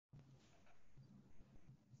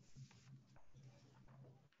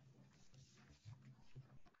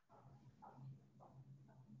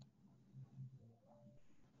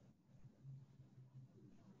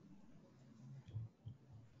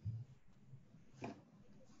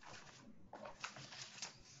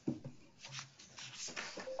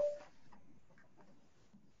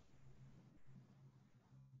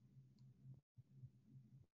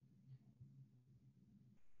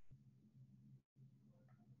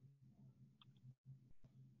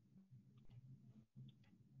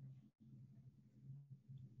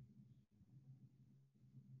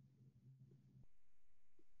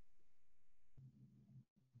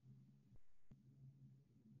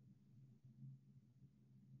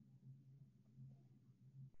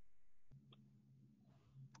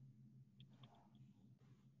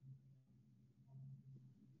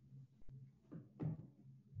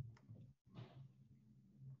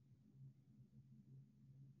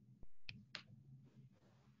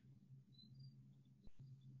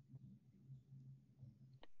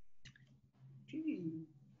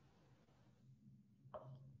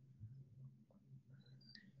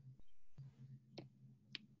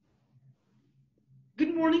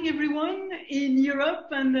morning, everyone in Europe,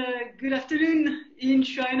 and good afternoon in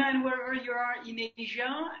China and wherever you are in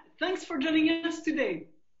Asia. Thanks for joining us today.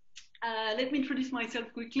 Let me introduce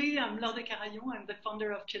myself quickly. I'm Laure Descarayons. I'm the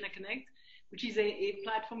founder of China Connect, which is a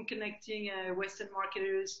platform connecting Western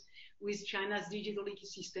marketers with China's digital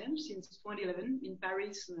ecosystem since 2011 in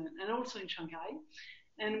Paris and also in Shanghai.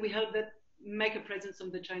 And we help that make a presence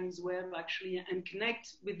on the Chinese web actually and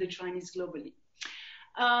connect with the Chinese globally.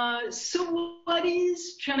 So what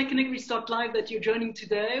is China Connect ReStart Live that you're joining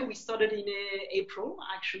today? We started in April,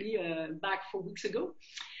 actually, back 4 weeks ago.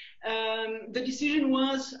 The decision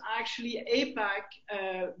was actually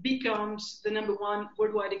APAC becomes the #1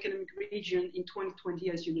 worldwide economic region in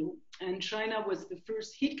 2020, as you know. And China was the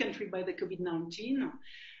first hit country by the COVID-19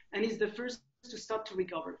 and is the first to start to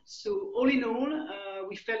recover. So all in all,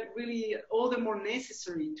 we felt really all the more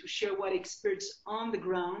necessary to share what experts on the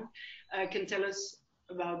ground can tell us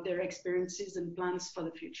about their experiences and plans for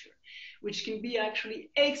the future, which can be actually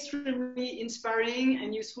extremely inspiring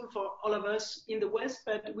and useful for all of us in the West.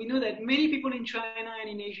 But we know that many people in China and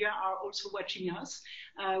in Asia are also watching us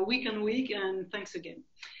week on week, and thanks again.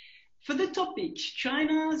 For the topic,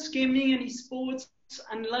 China's gaming and esports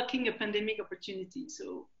unlocking a pandemic opportunity.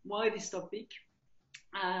 So why this topic?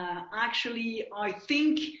 Actually, I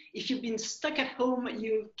think if you've been stuck at home,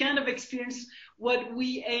 you've kind of experienced what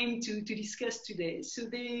we aim to discuss today. So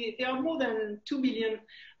there are more than 2 billion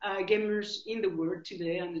gamers in the world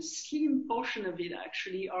today, and a slim portion of it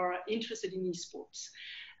actually are interested in esports.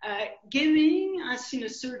 Gaming has seen a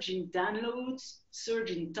surge in downloads,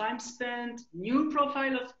 surge in time spent, new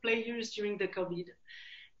profile of players during the COVID,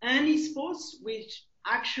 and esports, which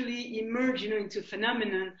actually emerged into a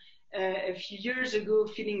phenomenon a few years ago,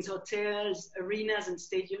 filling hotels, arenas, and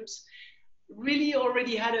stadiums, really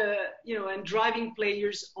already had and driving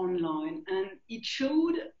players online. And it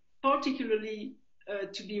showed particularly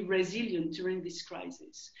to be resilient during this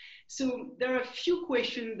crisis. So there are a few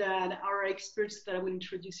questions that our experts that I will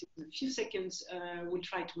introduce in a few seconds will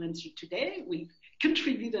try to answer today, will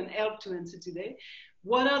contribute and help to answer today.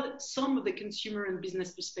 What are some of the consumer and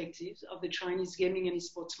business perspectives of the Chinese gaming and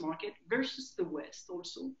esports market versus the West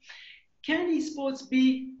also? Can esports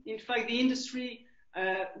be, in fact, the industry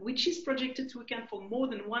which is projected to account for more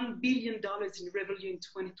than $1 billion in revenue in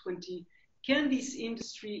 2020? Can this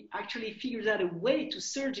industry actually figure out a way to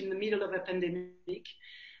surge in the middle of a pandemic?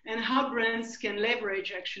 And how brands can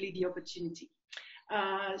leverage actually the opportunity?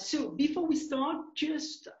 So before we start,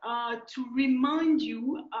 just to remind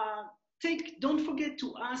you, don't forget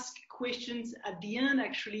to ask questions at the end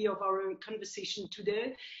actually of our conversation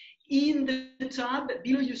today. In the tab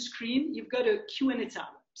below your screen, you've got a Q&A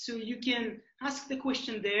tab. So you can ask the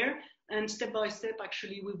question there, and step by step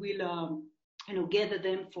actually we will gather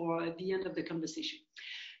them for the end of the conversation.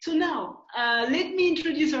 So now, let me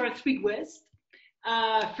introduce our 3 guests.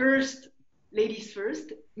 First, ladies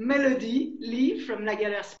first, Melody Lee from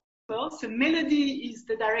LAGARDERE Sports. So Melody is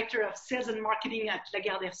the Director of Sales and Marketing at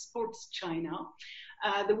LAGARDERE Sports China,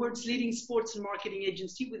 the world's leading sports and marketing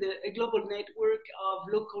agency with a global network of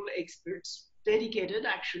local experts, dedicated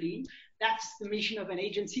actually. That's the mission of an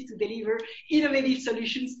agency, to deliver innovative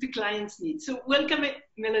solutions to clients' needs. So welcome,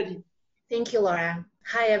 Melody. Thank you, Laura.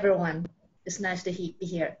 Hi, everyone. It's nice to be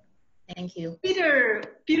here. Thank you. Peter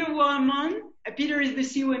WARMAN. Peter is the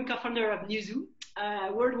CEO and co-founder of NEWZOO,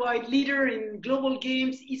 worldwide leader in global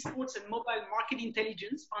games, esports, and mobile market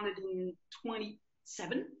intelligence, founded in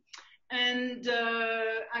 2007, and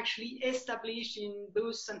actually established in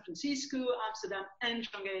both San Francisco, Amsterdam, and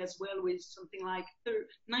Shanghai as well, with something like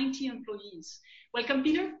 90 employees. Welcome,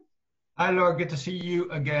 Peter. Hi, Laura. Good to see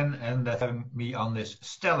you again and having me on this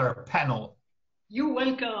stellar panel. You're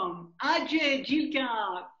welcome. Ajay,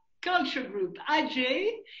 JILKA Culture Group. Ajay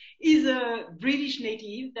is a British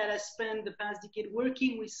native that has spent the past decade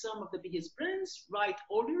working with some of the biggest brands, right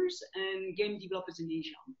holders, and game developers in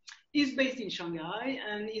Asia. He's based in Shanghai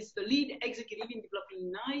and is the lead executive in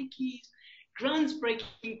developing Nike's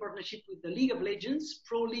groundbreaking partnership with the League of Legends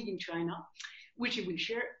Pro League in China, which he will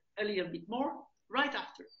share a little bit more right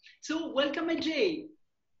after. So welcome, Ajay.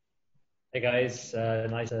 Hey guys,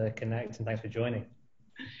 nice to connect and thanks for joining.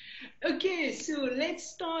 Okay, so let's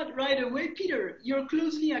start right away. Peter, you're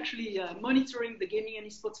closely actually monitoring the gaming and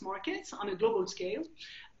esports markets on a global scale.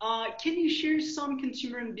 Can you share some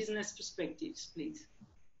consumer and business perspectives, please?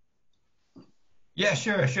 Yeah,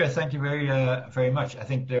 sure. Thank you very much. I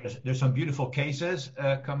think there's some beautiful cases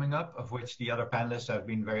coming up, of which the other panelists have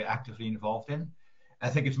been very actively involved in. I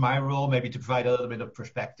think it's my role maybe to provide a little bit of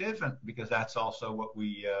perspective, and because that's also what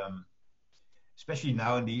we, especially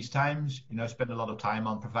now in these times, spend a lot of time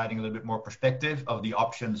on providing a little bit more perspective of the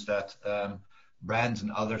options that brands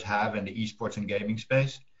and others have in the esports and gaming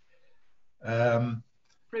space.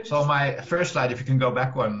 So my first slide, if you can go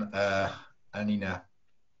back one, Anina.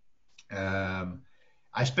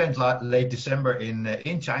 I spent late December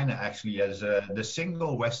in China actually as the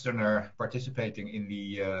single Westerner participating in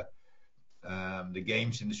the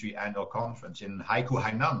games industry annual conference in Haikou,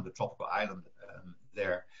 Hainan, the tropical island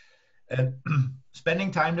there. And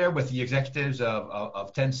spending time there with the executives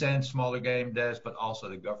of Tencent, smaller game devs, but also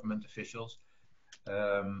the government officials,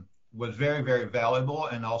 was very, very valuable,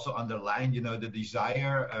 and also underlined, the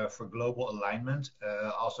desire for global alignment,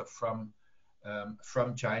 also from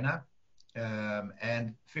China.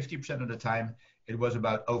 And 50% of the time, it was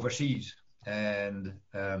about overseas and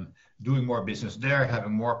doing more business there,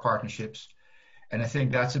 having more partnerships. And I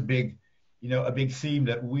think that's a big theme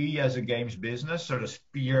that we as a games business sort of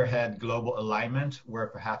spearhead global alignment, where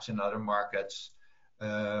perhaps in other markets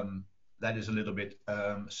that is a little bit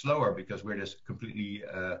slower because we're just completely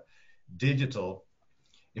digital.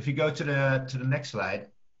 If you go to the next slide,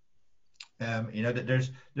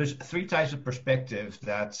 there's three types of perspectives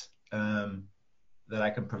that I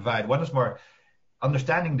can provide. One is more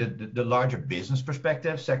understanding the larger business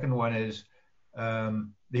perspective. Second one is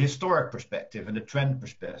the historic perspective and the trend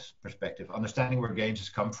perspective, understanding where games has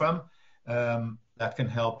come from. That can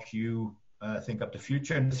help you think up the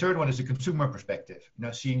future. And the third one is the consumer perspective,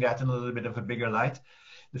 seeing that in a little bit of a bigger light.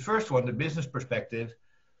 The first one, the business perspective,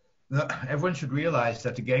 everyone should realize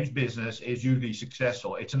that the games business is usually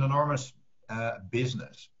successful. It's an enormous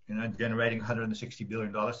business, generating $160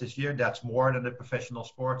 billion this year. That's more than the professional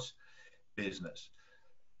sports business.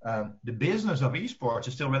 The business of esports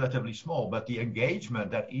is still relatively small, but the engagement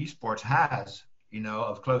that esports has,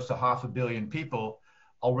 of close to 500 million people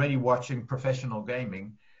already watching professional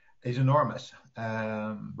gaming is enormous.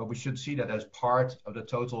 But we should see that as part of the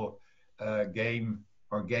total game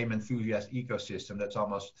enthusiast ecosystem. That's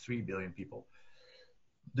almost 3 billion people.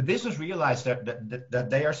 The business realized that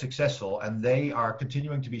they are successful, and they are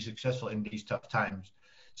continuing to be successful in these tough times.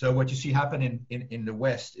 So what you see happen in the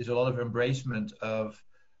West is a lot of embracement of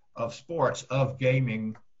sports, of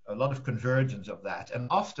gaming, a lot of convergence of that, and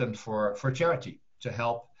often for charity, to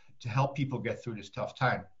help people get through this tough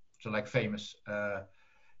time. So like famous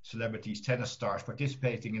celebrities, tennis stars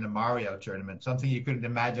participating in a Mario tournament, something you couldn't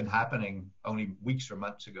imagine happening only weeks or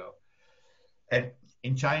months ago. And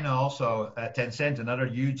in China also, Tencent and other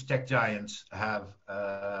huge tech giants have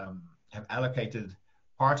allocated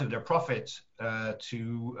part of their profits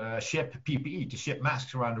to ship PPE, to ship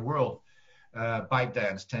masks around the world.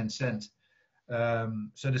 ByteDance, Tencent.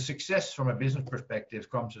 So the success from a business perspective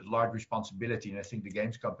comes with large responsibility, and I think the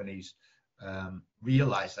games companies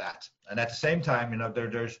realize that. And at the same time,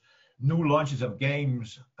 there's new launches of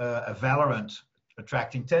games, Valorant,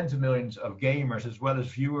 attracting tens of millions of gamers as well as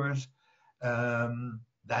viewers.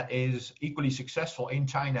 That is equally successful in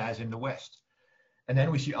China as in the West. And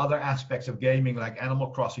then we see other aspects of gaming like Animal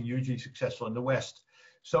Crossing, hugely successful in the West,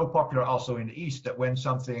 so popular also in the East that when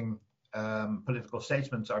something political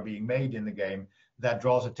statements are being made in the game, that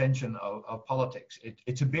draws attention of politics.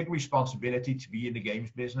 It's a big responsibility to be in the games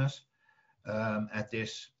business at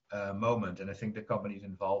this moment, and I think the companies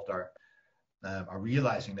involved are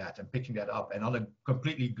realizing that and picking that up, and on a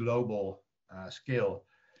completely global scale.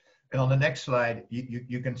 And on the next slide,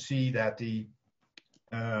 you can see that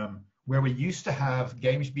where we used to have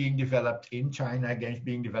games being developed in China, games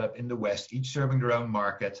being developed in the West, each serving their own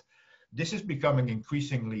market, this is becoming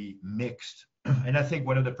increasingly mixed. And I think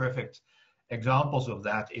one of the perfect examples of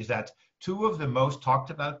that is that two of the most talked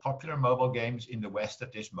about popular mobile games in the West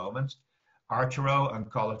at this moment, Archero and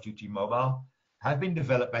Call of Duty Mobile, have been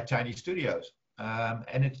developed by Chinese studios.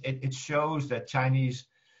 And it shows that Chinese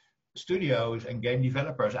studios and game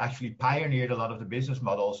developers actually pioneered a lot of the business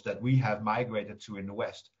models that we have migrated to in the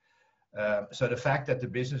West. So the fact that the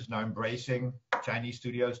business is now embracing Chinese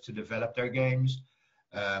studios to develop their games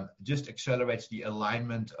just accelerates the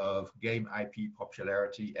alignment of game IP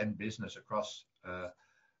popularity and business across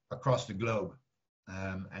the globe.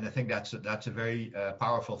 And I think that's a very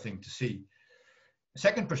powerful thing to see. The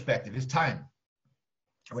second perspective is time.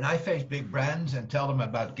 When I face big brands and tell them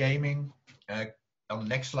about gaming, on the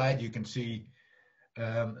next slide, you can see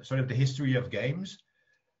sort of the history of games.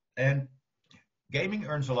 And gaming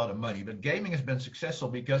earns a lot of money, but gaming has been successful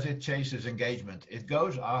because it chases engagement. It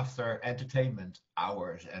goes after entertainment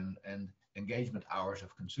hours and engagement hours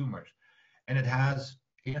of consumers. And it has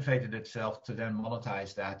innovated itself to then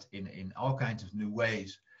monetize that in all kinds of new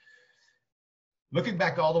ways. Looking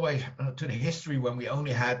back all the way to the history when we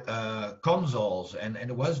only had consoles and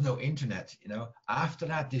there was no internet, after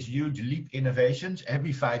that, this huge leap innovations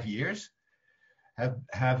every 5 years.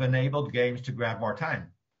 have enabled games to grab more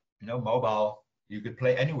time. You know, mobile, you could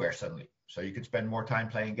play anywhere suddenly. So you could spend more time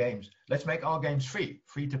playing games. Let's make all games free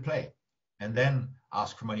to play. And then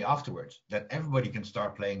ask for money afterwards. Then everybody can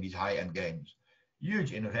start playing these high-end games.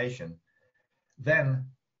 Huge innovation. Then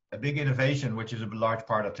a big innovation, which is a large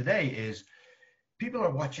part of today, is people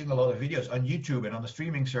are watching a lot of videos on YouTube and on the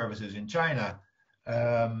streaming services in China.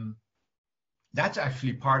 That's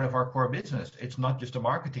actually part of our core business. It's not just a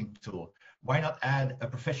marketing tool. Why not add a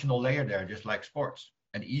professional layer there, just like sports?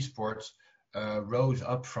 And eSports rose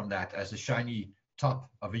up from that as the shiny top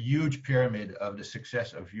of a huge pyramid of the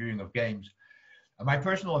success of viewing of games. And my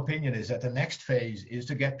personal opinion is that the next phase is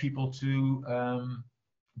to get people to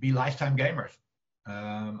be lifetime gamers.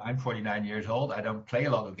 I'm 49 years old. I don't play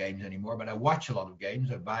a lot of games anymore, but I watch a lot of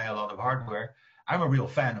games. I buy a lot of hardware. I'm a real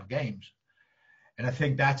fan of games. And I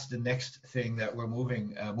think that's the next thing that we're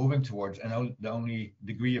moving towards, and the only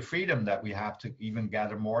degree of freedom that we have to even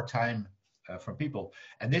gather more time from people.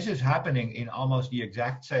 And this is happening in almost the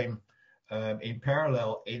exact same, in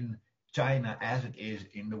parallel in China as it is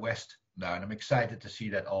in the West now. And I'm excited to see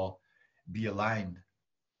that all be aligned.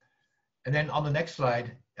 And then on the next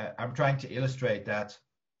slide, I'm trying to illustrate that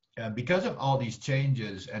because of all these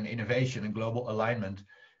changes and innovation and global alignment,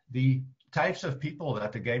 the types of people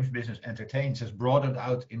that the games business entertains has broadened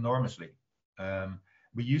out enormously.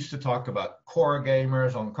 We used to talk about core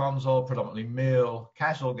gamers on console, predominantly male,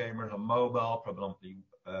 casual gamers on mobile, predominantly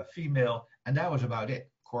female, and that was about it,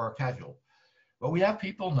 core casual. But we have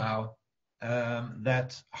people now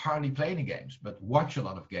that hardly play any games, but watch a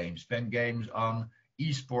lot of games, spend games on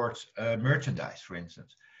eSports merchandise, for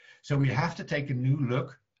instance. So we have to take a new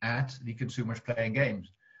look at the consumers playing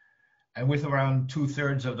games. And with around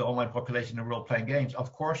 2/3 of the online population in the world playing games,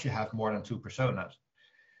 of course you have more than two personas.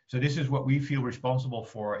 So this is what we feel responsible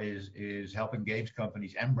for, is helping games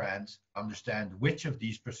companies and brands understand which of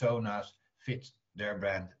these personas fits their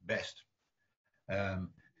brand best.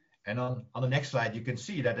 And on the next slide, you can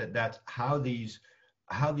see that how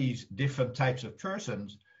these different types of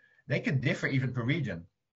persons, they can differ even per region.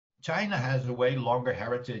 China has a way longer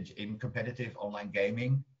heritage in competitive online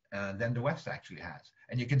gaming than the West actually has.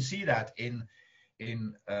 And you can see that in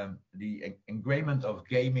the engravement of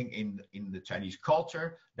gaming in the Chinese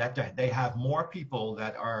culture, that they have more people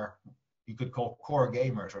that are, you could call core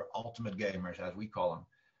gamers or ultimate gamers, as we call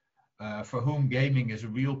them, for whom gaming is a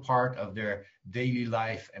real part of their daily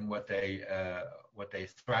life and what they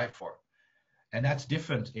strive for. And that's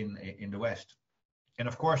different in the West. And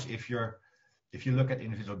of course, if you look at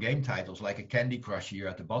individual game titles like a Candy Crush here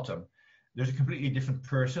at the bottom, there's a completely different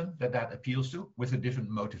person that appeals to, with a different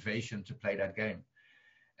motivation to play that game.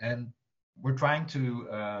 And we're trying to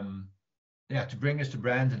bring this to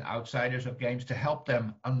brands and outsiders of games to help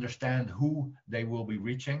them understand who they will be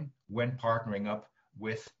reaching when partnering up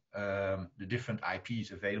with the different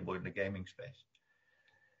IPs available in the gaming space.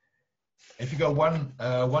 If you go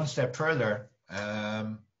one step further,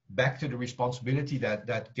 back to the responsibility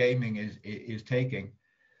that gaming is taking,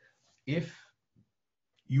 if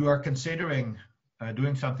you are considering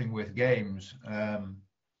doing something with games,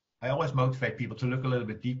 I always motivate people to look a little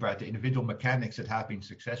bit deeper at the individual mechanics that have been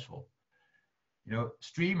successful. You know,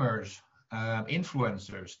 streamers,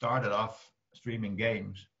 influencers started off streaming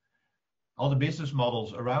games. All the business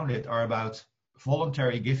models around it are about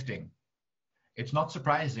voluntary gifting. It's not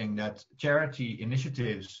surprising that charity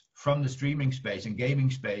initiatives from the streaming space and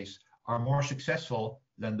gaming space are more successful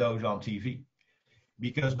than those on TV,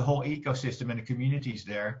 because the whole ecosystem and the communities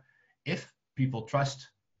there, if people trust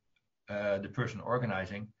the person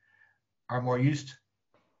organizing, are more used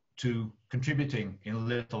to contributing in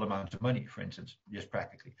little amounts of money, for instance, just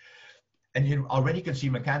practically. And you already can see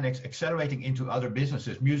mechanics accelerating into other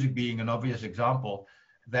businesses, music being an obvious example,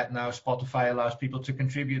 that now Spotify allows people to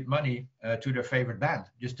contribute money to their favorite band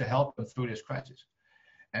just to help them through this crisis.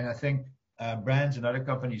 And I think brands and other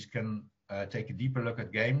companies can take a deeper look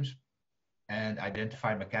at games and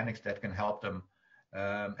identify mechanics that can help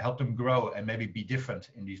them grow and maybe be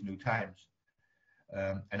different in these new times.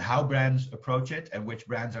 And how brands approach it and which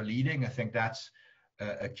brands are leading, I think that's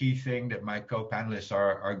a key thing that my co-panelists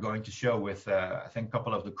are going to show with, I think, a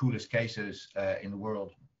couple of the coolest cases in the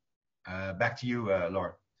world. Back to you,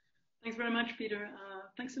 Laura. Thanks very much, Peter.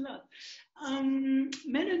 Thanks a lot.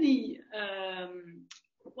 Melanie,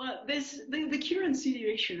 well, the current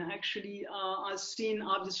situation actually has seen,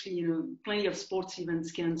 obviously, plenty of sports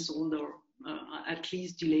events cancelled or at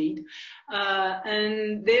least delayed,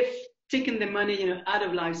 and they've taken the money, out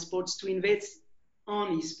of live sports to invest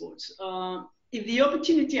on esports. if the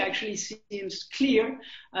opportunity actually seems clear,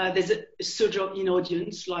 there's a surge in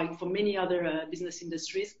audience, like for many other business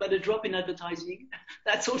industries, but a drop in advertising.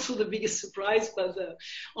 That's also the biggest surprise, but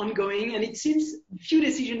ongoing. And it seems few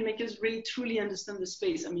decision makers really truly understand the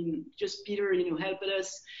space. I mean, just Peter, helped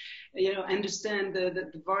us understand the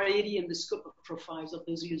variety and the scope of profiles of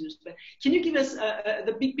those users. But can you give us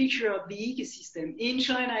the big picture of the ecosystem in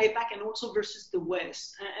China, APAC, and also versus the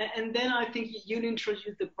West? And then I think you'll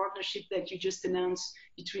introduce the partnership that you just announced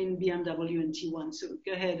between BMW and T1. So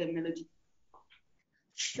go ahead, Melody.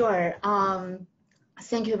 Sure.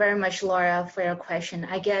 Thank you very much, Laura, for your question.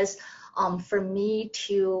 I guess for me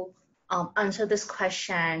to answer this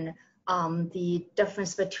question, the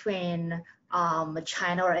difference between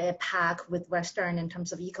China or APAC with Western in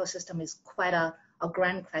terms of ecosystem is quite a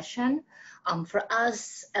grand question. For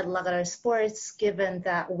us at LAGARDERE Sports, given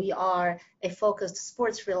that we are a focused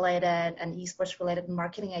sports-related and eSports-related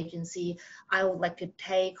marketing agency, I would like to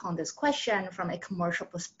take on this question from a commercial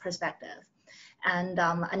perspective. And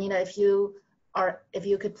if you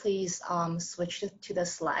could please switch to the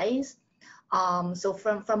slides. So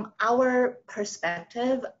from our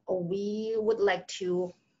perspective, we would like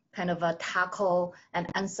to kind of tackle and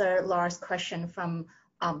answer Laura's question from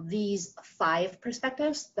these 5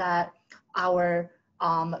 perspectives that our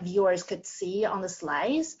viewers could see on the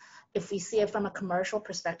slides. If we see it from a commercial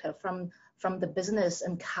perspective, from the business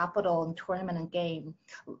and capital and tournament and game,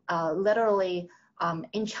 literally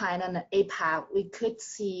in China and APAC, we could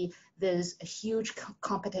see this huge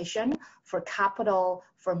competition for capital,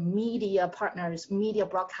 for media partners, media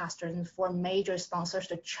broadcasters, and for major sponsors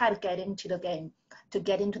to try to get into the game,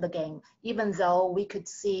 even though we could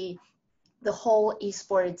see the whole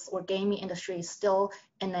esports or gaming industry is still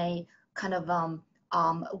in a kind of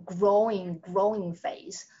growing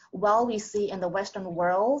phase. While we see in the Western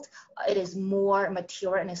world, it is more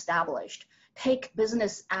mature and established. Take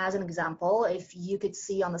business as an example. If you could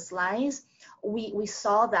see on the slides, we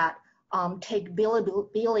saw that. Take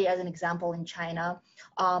Bilibili as an example in China.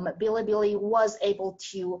 Bilibili was able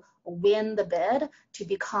to win the bid to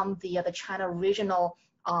become the China regional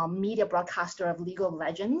media broadcaster of League of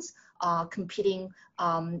Legends, competing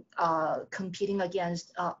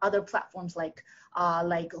against other platforms like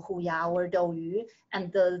Huya or Douyu,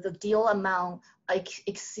 and the deal amount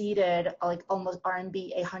exceeded almost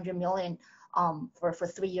RMB 800 million for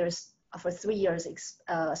 3 years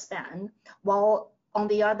span. While on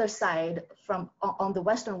the other side, on the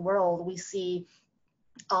Western world, we see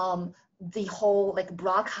the whole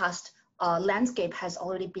broadcast landscape has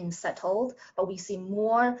already been settled, but we see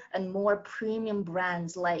more and more premium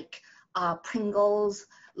brands like Pringles,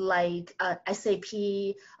 like SAP,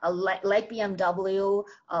 like BMW,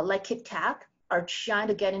 like Healthtech are trying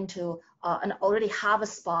to get into and already have a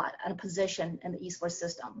spot and a position in the esports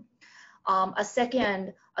system. A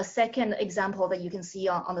second example that you can see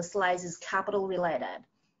on the slides is capital related.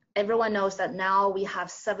 Everyone knows that now we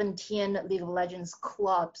have 17 League of Legends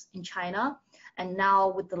clubs in China, and now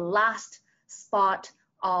with the last spot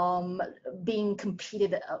being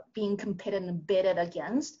competed and bidded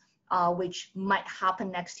against, which might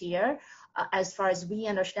happen next year. As far as we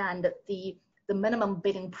understand, the minimum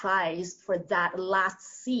bidding price for that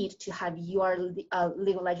last seat to have your League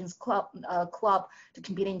of Legends club to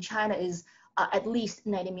compete in China is at least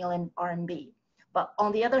 90 million RMB. But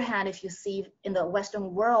on the other hand, if you see in the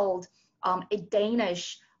Western world, a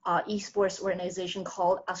Danish esports organization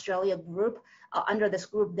called Australia Group, under this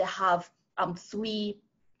group, they have 3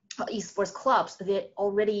 esports clubs. They're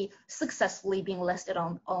already successfully being listed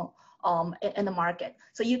in the market.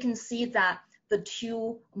 So you can see that the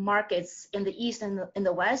 2 markets in the East and in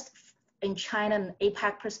the West, in China and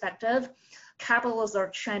APAC perspective, capitalists are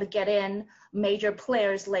trying to get in. Major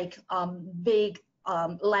players like big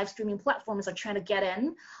live streaming platforms are trying to get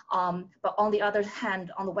in. But on the other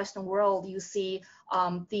hand, on the Western world, you see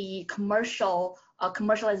the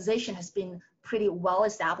commercialization has been pretty well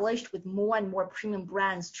established, with more and more premium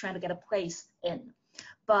brands trying to get a place in.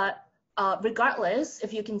 But regardless,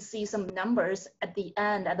 if you can see some numbers at the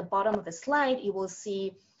end, at the bottom of the slide, you will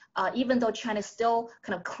see even though China is still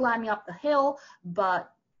kind of climbing up the hill,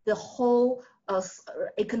 but the whole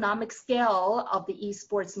economic scale of the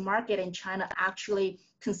esports market in China actually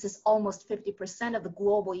consists almost 50% of the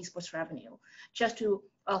global esports revenue. Just to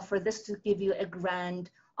for this to give you a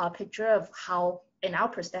grand picture of how, in our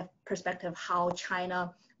perspective, how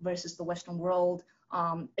China versus the Western world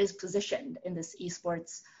is positioned in this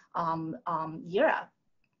esports era.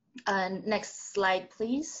 And next slide,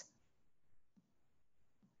 please.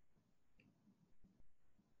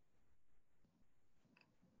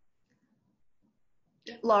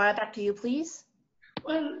 Laura, back to you, please.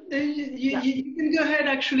 Well, you can go ahead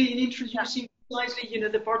actually in introducing precisely,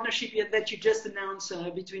 the partnership that you just announced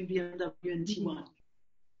between BMW and T1.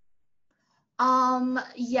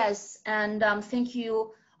 Yes, and thank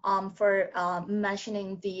you for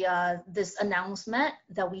mentioning this announcement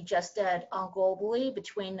that we just did globally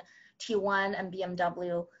between T1 and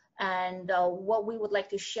BMW. And what we would like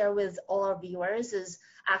to share with all our viewers is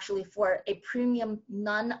actually for a premium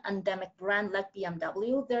non-endemic brand like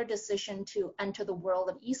BMW, their decision to enter the world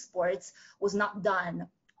of esports was not done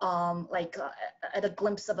at a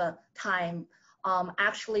glimpse of a time.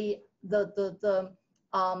 Actually, the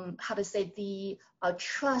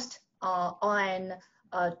trust on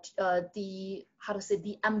the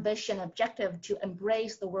ambition objective to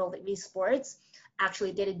embrace the world of esports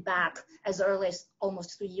actually dated back as early as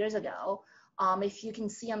almost 3 years ago. If you can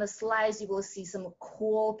see on the slides, you will see some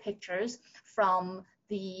cool pictures from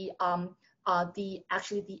the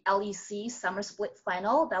LEC summer split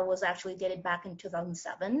final that was actually dated back in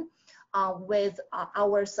 2007. With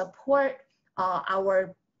our support,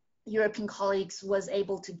 our European colleagues was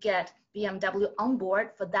able to get BMW on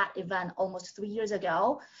board for that event almost 3 years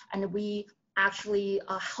ago, and we actually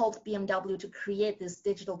helped BMW to create this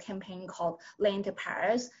digital campaign called Lane to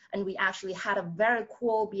Paris, and we actually had a very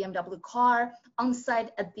cool BMW car on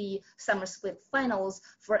site at the summer split finals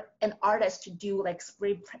for an artist to do like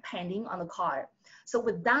spray painting on the car. So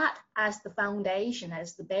with that as the foundation,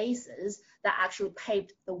 as the basis, that actually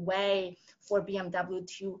paved the way for BMW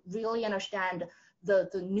to really understand the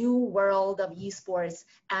new world of esports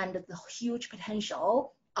and the huge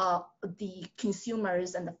potential the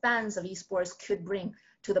consumers and the fans of esports could bring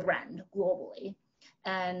to the brand globally.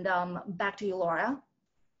 And back to you, Laura.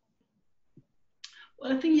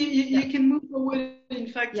 Well, I think you can move forward, in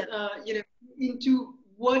fact, into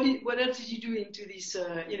what else did you do into this,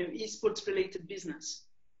 esports related business?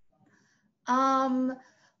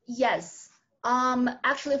 Yes.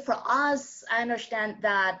 Actually, for us, I understand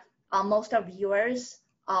that most of viewers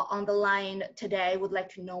on the line today would like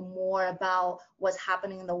to know more about what's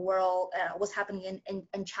happening in the world, what's happening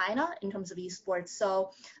in China in terms of esports.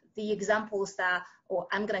 So the examples that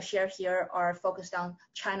I'm going to share here are focused on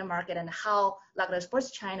China market and how LAGARDERE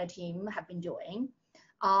Sports China team have been doing.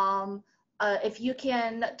 If you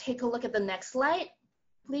can take a look at the next slide,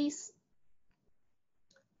 please.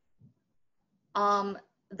 The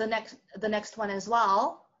next one as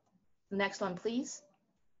well. The next one, please.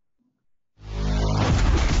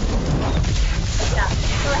 Yeah,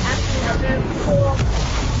 so actually a very cool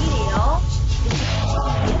video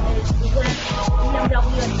is when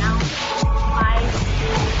BMW announced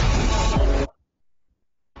 5.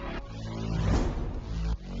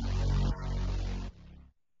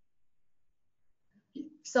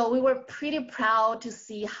 So we were pretty proud to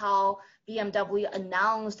see how BMW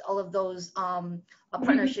announced all of those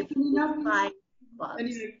partnerships with 5 clubs.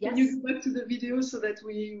 Anyway, Yes? can you go back to the video so that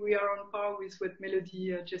we are on par with what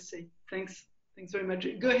Melody just said? Thanks. Thanks very much.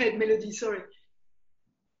 Go ahead, Melody, sorry.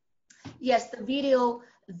 Yes, the video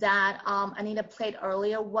that Anita played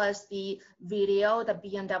earlier was the video that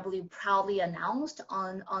BMW proudly announced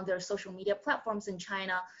on their social media platforms in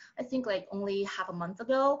China, I think like only half a month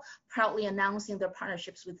ago, proudly announcing their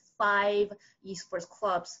partnerships with 5 esports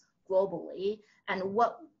clubs globally. And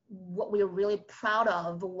what we were really proud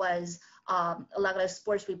of was LAGARDERE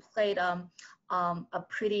Sports. We played a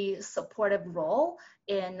pretty supportive role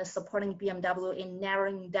in supporting BMW in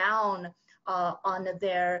narrowing down on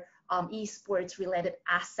their esports related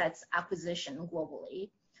assets acquisition globally.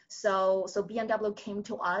 So BMW came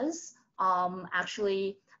to us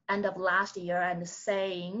actually end of last year and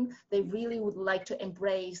saying they really would like to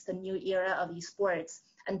embrace the new era of esports.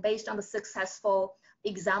 And based on the successful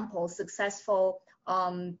example,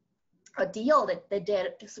 a deal that they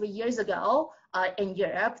did 3 years ago in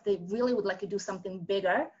Europe, they really would like to do something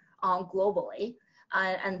bigger globally.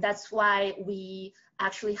 And that's why we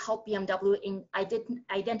actually helped BMW in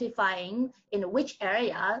identifying in which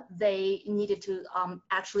area they needed to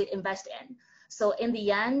actually invest in. So in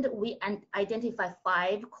the end, we identified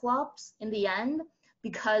 5 clubs in the end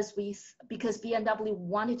because BMW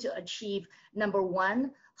wanted to achieve, number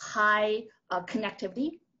 1, high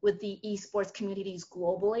connectivity with the esports communities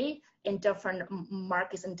globally in different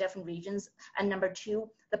markets and different regions, and number 2,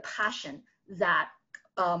 the passion that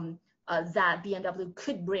that BMW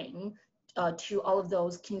could bring to all of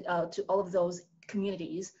those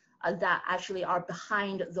communities that actually are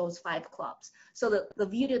behind those 5 clubs. So the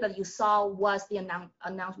video that you saw was the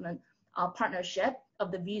announcement partnership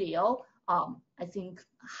of the video, I think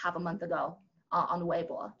half a month ago on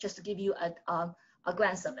Weibo, just to give you a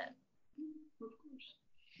glance of it. Of course.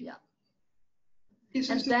 Yeah.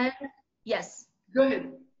 And then, yes. Go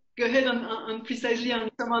ahead. Go ahead on precisely on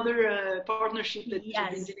some other partnership that you've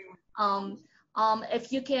been Yes. dealing with.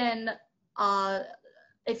 If you can,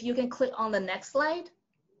 click on the next slide.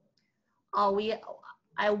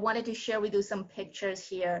 I wanted to share with you some pictures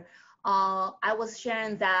here. I was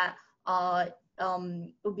sharing that it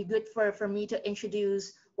would be good for me to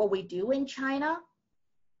introduce what we do in China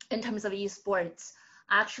in terms of esports.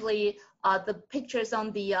 Actually, the pictures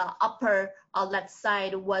on the upper left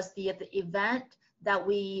side was the event that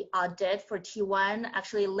we did for T1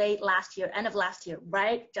 actually late last year, end of last year,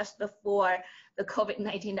 right? Just before the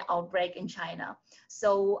COVID-19 outbreak in China.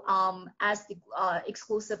 So as the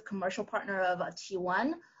exclusive commercial partner of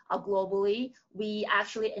T1 globally, we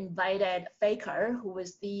actually invited Faker, who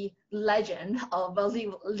is the legend of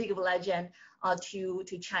League of Legends,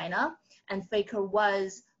 to China. And Faker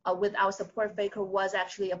was, with our support, Faker was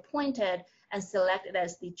actually appointed and selected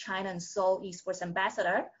as the China and Seoul eSports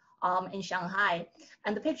ambassador in Shanghai.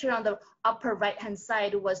 And the picture on the upper right-hand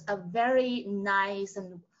side was a very nice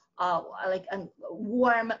and like a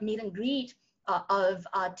warm meet and greet of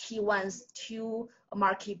T1's two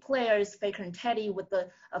marquee players, Faker and Teddy, with the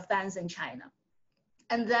fans in China.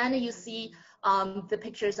 And then you see the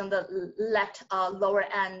pictures on the left lower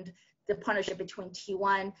end, the partnership between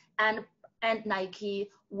T1 and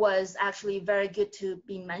Nike was actually very good to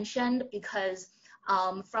be mentioned because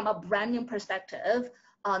from a branding perspective,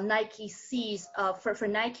 Nike sees, for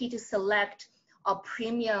Nike to select a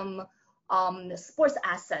premium sports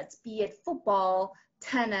assets, be it football,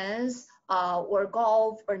 tennis, or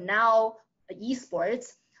golf, or now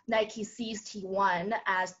esports, Nike sees T1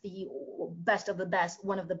 as the best of the best,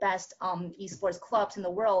 one of the best esports clubs in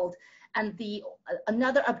the world. And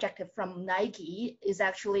another objective from Nike is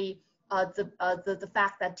actually the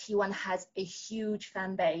fact that T1 has a huge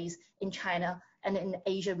fan base in China and in the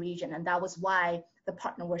Asia region, and that was why the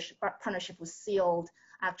partnership was sealed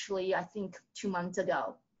actually, I think 2 months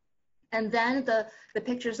ago. And then the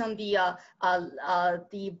pictures on the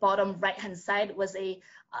bottom right-hand side was a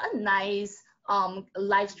nice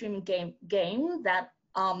live streaming game that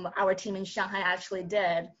our team in Shanghai actually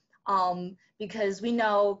did because we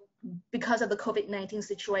know because of the COVID-19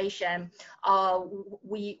 situation,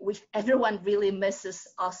 everyone really misses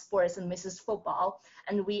sports and misses football.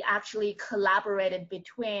 And we actually collaborated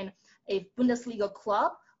between a Bundesliga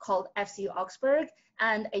club called FC Augsburg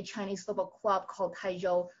and a Chinese football club called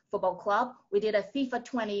Taizhou Football Club. We did a FIFA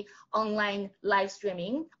 20 online live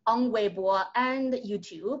streaming on Weibo and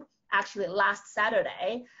YouTube, actually last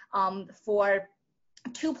Saturday, for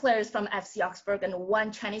 2 players from FC Augsburg and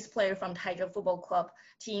 1 Chinese player from Taizhou Football Club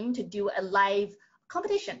team to do a live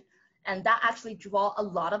competition. And that actually drew a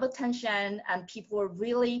lot of attention, and people were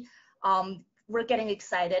really, we're getting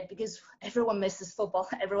excited because everyone misses football,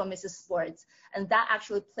 everyone misses sports. And that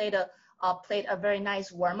actually played a very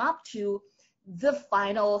nice warm-up to the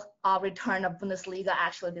final return of Bundesliga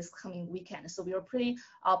actually this coming weekend. So we were pretty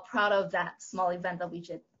proud of that small event that we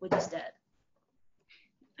just did.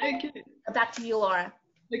 Okay. Back to you, Laura.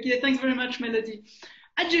 Okay, thanks very much, Melody.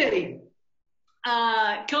 Ajay,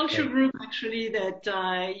 culture group actually that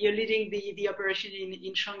you're leading the operation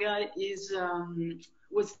in Shanghai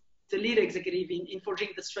was the lead executive in forging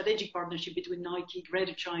the strategic partnership between Nike,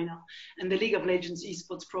 Greater China, and the League of Legends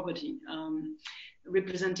eSports property,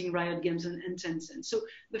 representing Riot Games and Tencent. So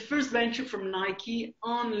the first venture from Nike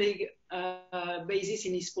on league basis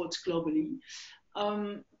in eSports globally.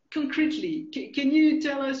 Concretely, can you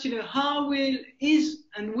tell us, how will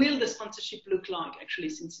the sponsorship look like actually,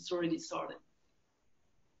 since it's already started?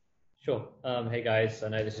 Sure. Hey guys, I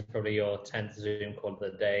know this is probably your 10th Zoom call of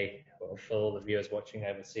the day for all the viewers watching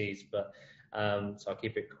overseas, but so I'll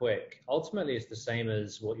keep it quick. Ultimately, it's the same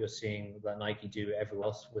as what you're seeing that Nike do everywhere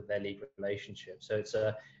else with their league relationship. So it's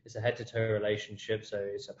a head-to-toe relationship. So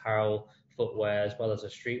it's apparel, footwear, as well as a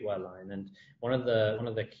streetwear line. And one of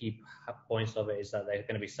the key points of it is that they're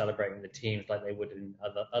going to be celebrating the teams like they would in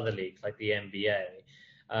other leagues, like the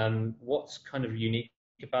NBA. What's kind of unique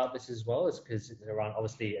about this as well is because it's around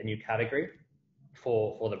obviously a new category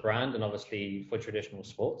for the brand and obviously for traditional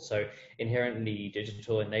sports, so inherently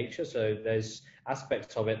digital in nature. So there's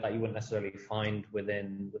aspects of it that you wouldn't necessarily find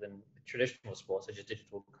within traditional sports, such as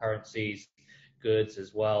digital currencies, goods,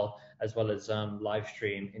 as well as live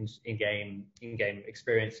stream in-game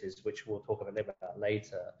experiences, which we'll talk a little bit about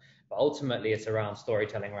later. But ultimately, it's around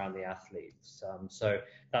storytelling around the athletes. So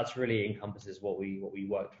that's really encompasses what we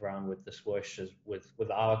worked around with the swoosh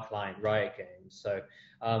with our client Riot Games. So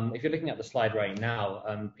if you're looking at the slide right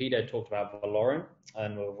now, Peter talked about Valorant,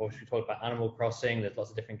 and we've obviously talked about Animal Crossing. There's lots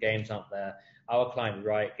of different games out there. Our client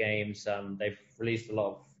Riot Games, they've released a lot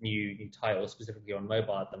of new titles specifically on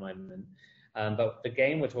mobile at the moment. But the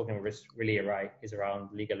game we're talking about really is around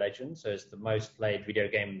League of Legends. So it's the most played video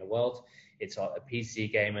game in the world. It's a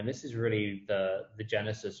PC game, and this is really the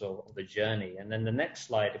genesis of the journey. And then the next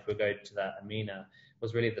slide, if we go to that, Amina,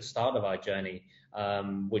 was really the start of our journey,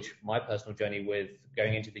 which my personal journey with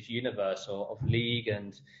going into this universe of League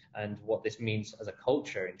and what this means as a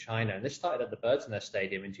culture in China. And this started at the Bird's Nest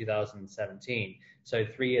Stadium in 2017. So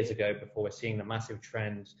 3 years ago, before we're seeing the massive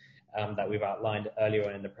trend that we've outlined earlier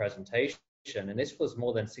on in the presentation. And this was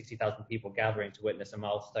more than 60,000 people gathering to witness a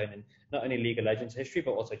milestone in not only League of Legends history,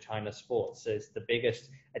 but also China sports. So it's the biggest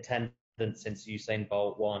attendance since Usain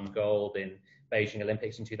Bolt won gold in Beijing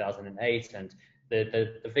Olympics in 2008. And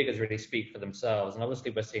the figures really speak for themselves. And obviously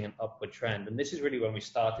we're seeing an upward trend. And this is really when we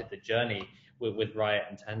started the journey with Riot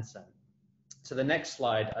and Tencent. So the next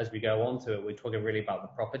slide, as we go on to it, we're talking really about the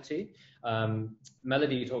property.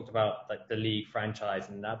 Melody talked about like the League franchise,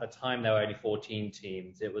 and at the time there were only 14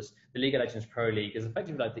 teams. It was the League of Legends Pro League is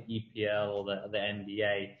effectively like the EPL or the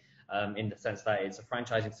NBA, in the sense that it's a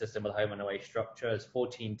franchising system with a home and away structure. There's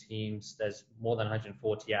 14 teams. There's more than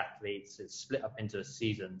 140 athletes. It's split up into a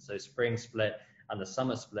season, so spring split and the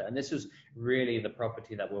summer split. And this was really the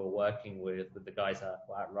property that we were working with the guys at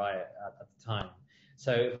Riot at the time.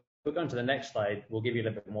 So we'll go on to the next slide. We'll give you a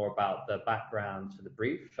little bit more about the background to the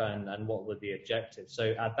brief and what were the objectives.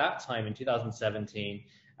 So at that time in 2017,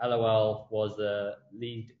 LOL was the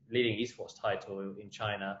leading esports title in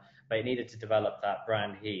China, but it needed to develop that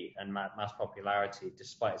brand heat and mass popularity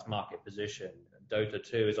despite its market position. Dota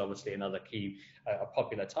 2 is obviously another key, a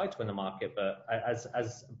popular title in the market, but as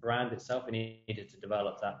a brand itself, it needed to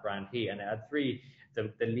develop that brand heat. And it had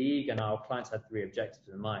the league and our clients had three objectives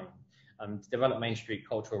in mind. To develop Main Street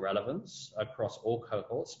cultural relevance across all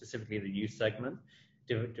cohorts, specifically the youth segment,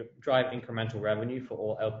 drive incremental revenue for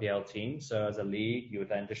all LPL teams. So as a league, you would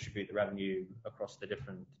then distribute the revenue across the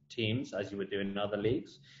different teams as you would do in other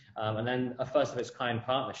leagues. And then a first of its kind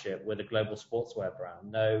partnership with a global sportswear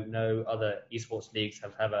brand. No other esports leagues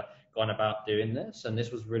have ever gone about doing this. And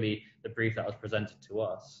this was really the brief that was presented to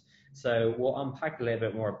us. So we'll unpack a little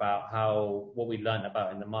bit more about what we learned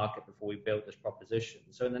about in the market before we built this proposition.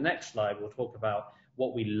 So in the next slide, we'll talk about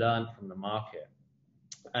what we learned from the market.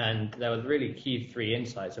 And there were really key three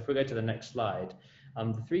insights. If we go to the next slide,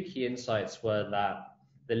 the three key insights were that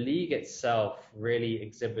the league itself really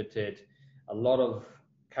exhibited a lot of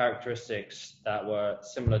characteristics that were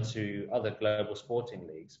similar to other global sporting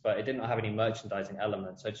leagues, but it did not have any merchandising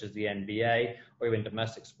elements such as the NBA or even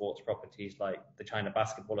domestic sports properties like the China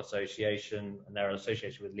Basketball Association and their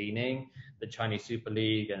association with Li Ning, the Chinese Super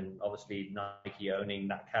League, and obviously Nike owning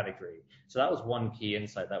that category. So that was one key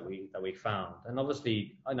insight that we found. And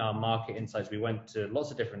obviously in our market insights, we went to lots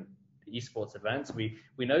of different esports events. We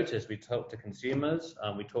noticed, we talked to consumers,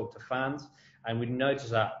 we talked to fans, and we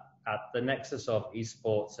noticed that at the nexus of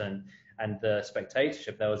esports and the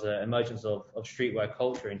spectatorship, there was an emergence of streetwear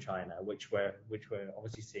culture in China, which we're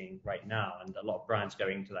obviously seeing right now, and a lot of brands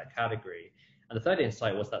going into that category. And the third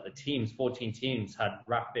insight was that the teams, 14 teams, had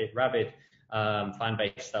rabid fan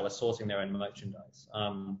base that was sourcing their own merchandise,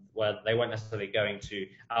 where they weren't necessarily going to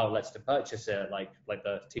outlets to purchase it, like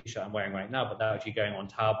the t-shirt I'm wearing right now, but they're actually going on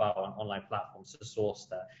Taobao and online platforms to source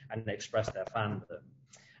that and express their fandom.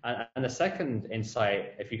 And the second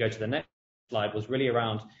insight, if you go to the next slide, was really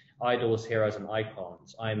around idols, heroes, and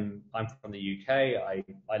icons. I'm from the UK.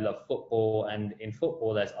 I love football, and in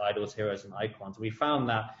football, there's idols, heroes, and icons. We found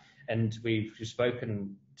that, and we've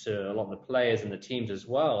spoken to a lot of the players and the teams as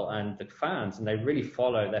well, and the fans, and they really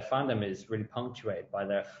follow. Their fandom is really punctuated by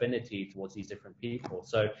their affinity towards these different people.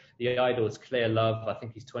 So the idol is Clear Love. I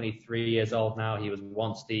think he's 23 years old now. He was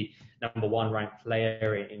once the #1 ranked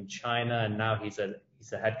player in China, and now he's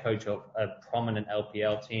the head coach of a prominent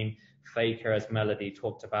LPL team. Faker, as Melody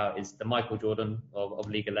talked about, is the Michael Jordan of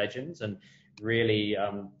League of Legends, and really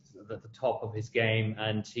at the top of his game,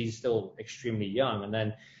 and he's still extremely young. And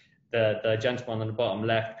then the gentleman on the bottom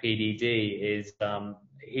left, PDD, is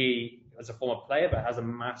he was a former player but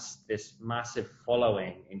has this massive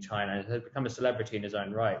following in China and has become a celebrity in his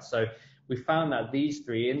own right. So we found that these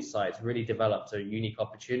three insights really developed a unique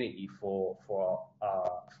opportunity for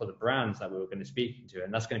the brands that we were going to speak to,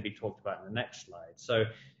 and that's going to be talked about in the next slide. So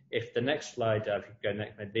if the next slide, if you go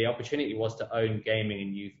next, the opportunity was to own gaming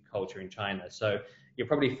and youth culture in China. So you're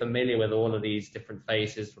probably familiar with all of these different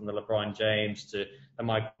faces, from the LeBron James to the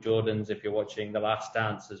Michael Jordans, if you're watching The Last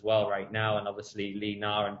Dance as well right now, and obviously Li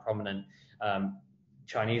Na and prominent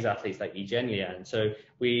Chinese athletes like Yi Jianlian. So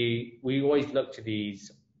we always look to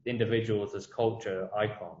these individuals as culture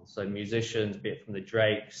icons. So musicians, be it from the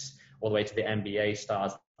Drakes all the way to the NBA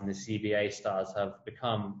stars and the CBA stars, have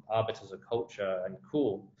become arbiters of culture and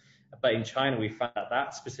cool. But in China, we found at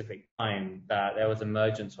that specific time that there was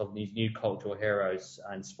emergence of these new cultural heroes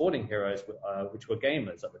and sporting heroes, which were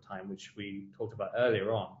gamers at the time, which we talked about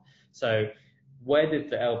earlier on. So where did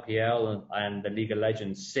the LPL and the League of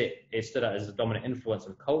Legends sit? It stood out as a dominant influence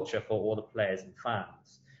of culture for all the players and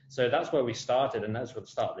fans. So that's where we started, and that's where the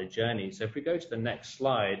start of the journey. So if we go to the next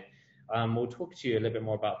slide, we'll talk to you a little bit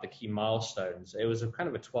more about the key milestones. It was a kind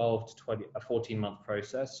of a 12 to 14-month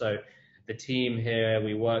process. So the team here,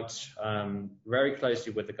 we worked very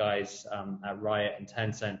closely with the guys at Riot and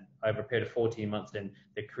Tencent over a period of 14 months in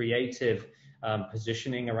the creative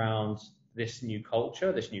positioning around this new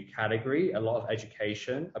culture, this new category, a lot of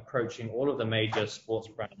education, approaching all of the major sports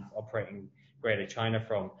brands operating Greater China,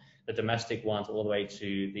 from the domestic ones all the way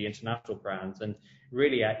to the international brands. And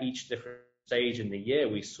really at each different stage in the year,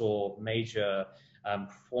 we saw major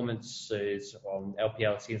performances on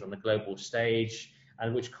LPL teams on the global stage,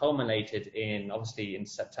 and which culminated in, obviously in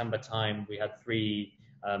September time, we had 3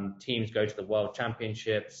 teams go to the World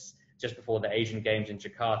Championships. Just before the Asian Games in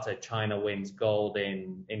Jakarta, China wins gold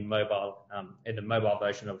in the mobile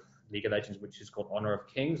version of League of Legends, which is called Honor of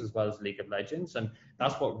Kings, as well as League of Legends. And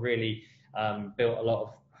that's what really built a lot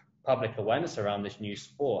of public awareness around this new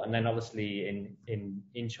sport. And then obviously in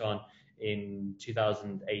Incheon in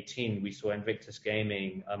 2018, we saw Invictus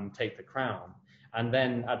Gaming take the crown. And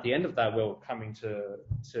then at the end of that, we're coming to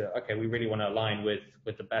okay, we really want to align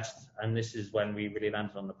with the best, and this is when we really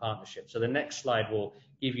landed on the partnership. So the next slide will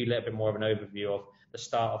give you a little bit more of an overview of the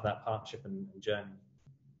start of that partnership and journey.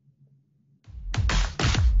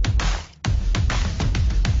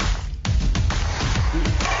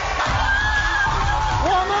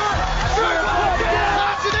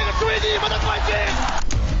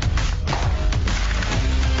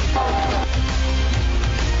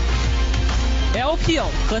 LPL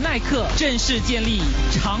和耐克正式建立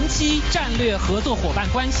长期战略合作伙伴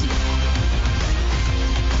关系。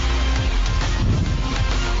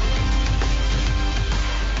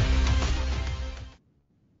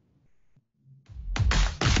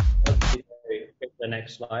The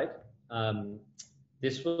next slide.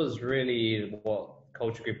 This was really what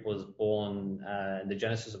Culture Group was born. The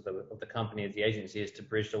genesis of the company, of the agency, is to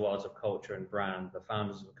bridge the worlds of culture and brand. The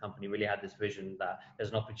founders of the company really had this vision that there's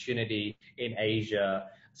an opportunity in Asia,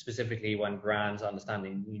 specifically when brands are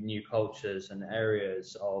understanding new cultures and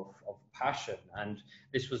areas of passion. And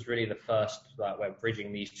this was really the first that we're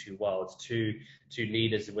bridging these two worlds, two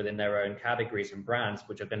leaders within their own categories and brands,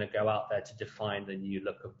 which are going to go out there to define the new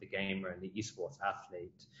look of the gamer and the esports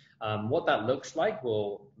athlete. What that looks like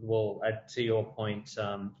will add to your point,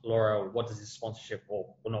 Laura. What does this sponsorship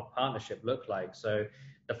or not partnership look like? So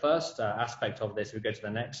the first aspect of this, if we go to the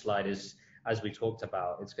next slide, is, as we talked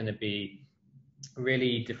about, it's going to be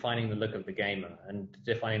really defining the look of the gamer and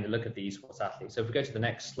defining the look of the esports athlete. So if we go to the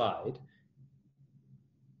next slide,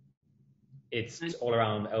 it's all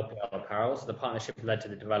around LPL apparel. So the partnership led to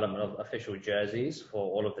the development of official jerseys for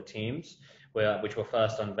all of the teams, which were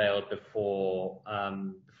first unveiled before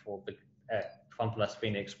the FunPlus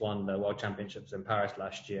Phoenix won the World Championships in Paris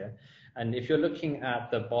last year. And if you're looking at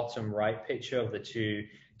the bottom right picture of the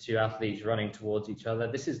two athletes running towards each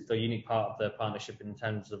other, this is the unique part of the partnership in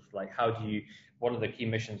terms of like one of the key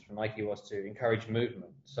missions for Nike was to encourage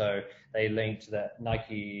movement. So they linked the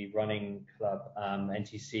Nike Running Club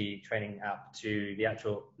NTC training app to the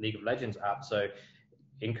actual League of Legends app. So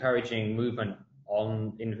encouraging movement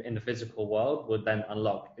in the physical world would then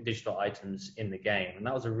unlock digital items in the game. And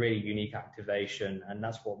that was a really unique activation, and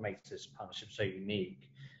that's what makes this partnership so unique.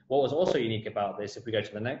 What was also unique about this, if we go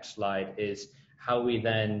to the next slide, is how we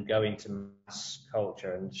then go into mass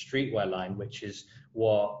culture and streetwear line, which is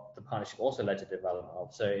what the partnership also led to development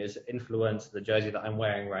of. So it's influence. The jersey that I'm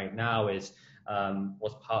wearing right now was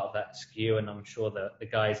part of that SKU, and I'm sure that the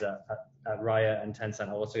guys at Riot and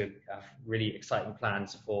Tencent also have really exciting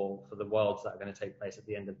plans for the worlds that are going to take place at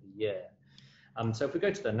the end of the year. So if we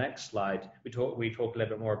go to the next slide, we talk a little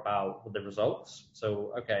bit more about the results.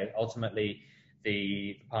 So okay, ultimately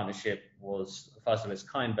the partnership was first of its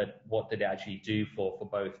kind, but what did it actually do for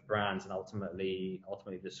both brands and ultimately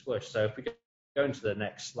the swoosh? So if we go into the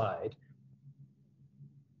next slide,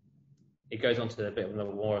 it goes on to a bit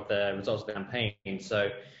more of the results of the campaign. So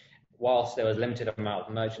whilst there was limited amount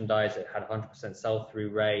of merchandise, it had 100% sell-through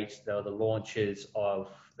rate. There were the launches of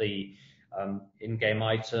the in-game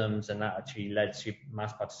items, and that actually led to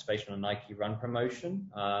mass participation on Nike Run promotion.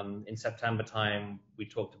 In September time, we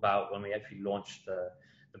talked about when we actually launched the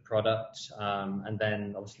product, and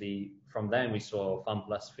then obviously from then we saw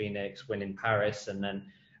FunPlus Phoenix win in Paris, and then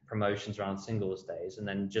promotions around singles days. And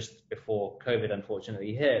then just before COVID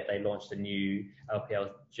unfortunately hit, they launched the new LPL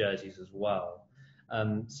jerseys as well.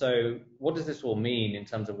 So what does this all mean in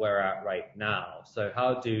terms of where we're at right now? So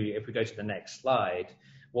if we go to the next slide,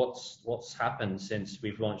 what's happened since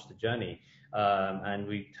we've launched the journey? And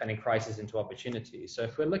we're turning crisis into opportunity. So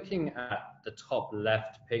if we're looking at the top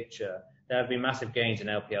left picture, there have been massive gains in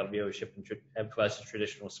LPL viewership versus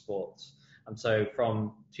traditional sports. So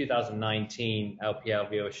from 2019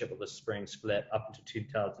 LPL viewership of the spring split up into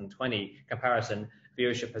 2020 comparison,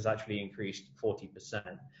 viewership has actually increased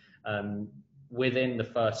 40%. Within the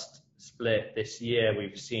first split this year,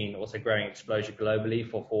 we've seen also growing exposure globally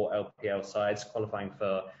for 4 LPL sides qualifying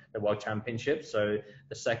for the World Championship. So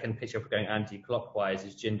the second picture, if we're going anti-clockwise,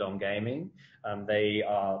 is Jindong Gaming. They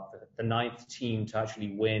are the 9th team to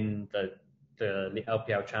actually win the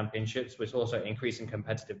LPL Championships, which also increasing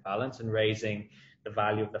competitive balance and raising the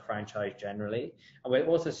value of the franchise generally. And we're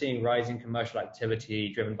also seeing rising commercial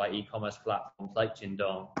activity driven by e-commerce platforms like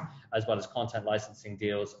Jindong, as well as content licensing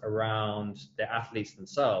deals around the athletes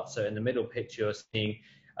themselves. So in the middle picture, you're seeing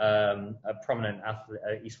a prominent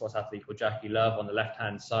esports athlete called Jackie Love on the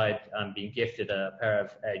left-hand side being gifted a pair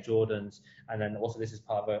of Air Jordans. And then also this is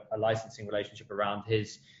part of a licensing relationship around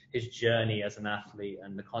his journey as an athlete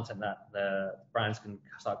and the content that the brands can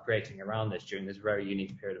start creating around this during this very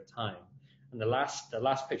unique period of time. And the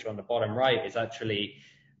last picture on the bottom right is actually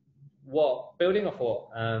building off what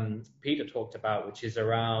Peter talked about, which is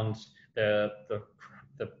around the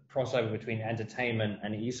crossover between entertainment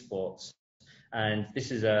and esports. And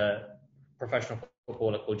this is a professional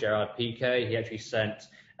footballer called Gerard Piqué. He actually sent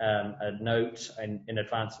a note in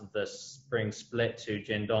advance of the spring split to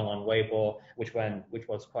Jindong on Weibo, which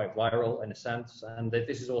was quite viral in a sense. And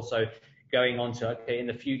this is also going on to, okay, in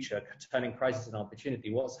the future, turning crisis into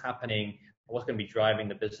opportunity. What's happening? What's going to be driving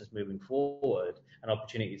the business moving forward and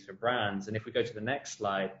opportunities for brands? And if we go to the next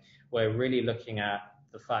slide, we're really looking at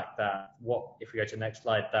the fact that if we go to the next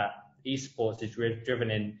slide, that esports is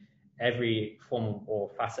driven in every form or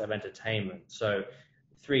facet of entertainment. So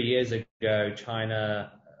 3 years ago,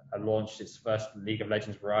 China launched its first League of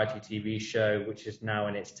Legends variety TV show, which is now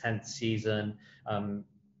in its 10th season.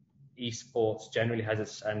 Esports generally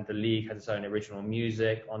and the league has its own original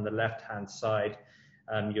music. On the left-hand side,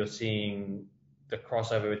 you're seeing the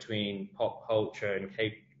crossover between pop culture and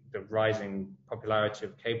the rising popularity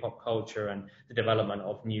of K-pop culture and the development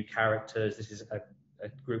of new characters. This is a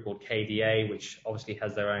group called KDA, which obviously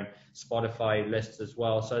has their own Spotify lists as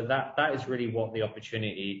well. So that is really what the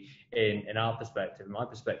opportunity in my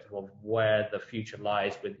perspective of where the future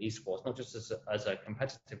lies with esports, not just as a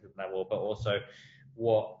competitive level, but also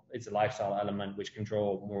what is a lifestyle element which can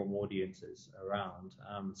draw more and more audiences around.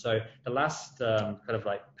 So the last kind of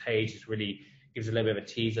like page is really gives a little bit of a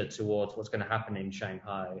teaser towards what's going to happen in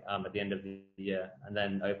Shanghai at the end of the year. And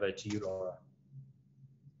then over to you, Laura.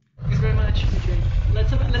 Thanks very much, Ajay.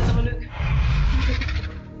 Let's have a look.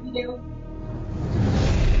 Video.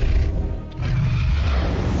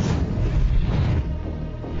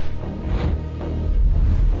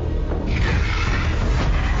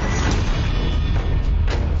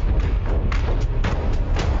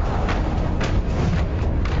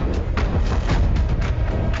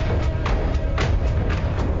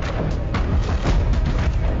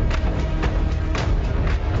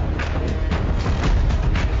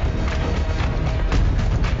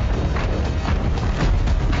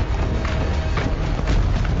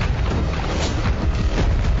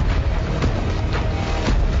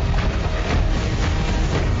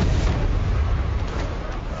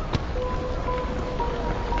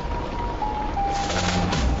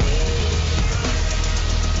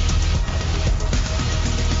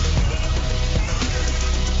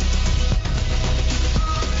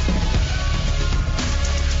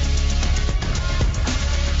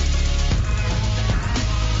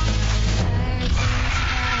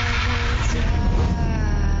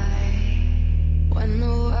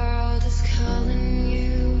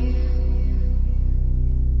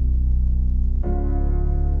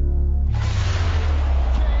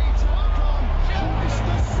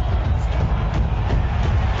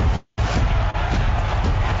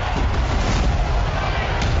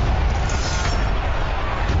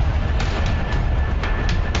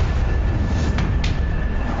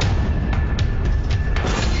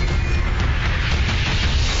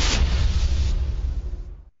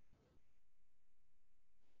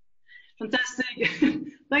 Fantastic.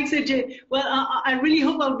 Thanks, Ajay. Well, I really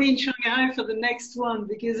hope I'll be in Shanghai for the next one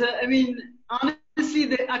because, I mean, honestly,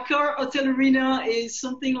 the Accor Hotel Arena is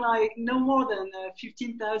something like no more than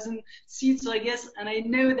 15,000 seats, I guess. And I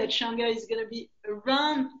know that Shanghai is going to be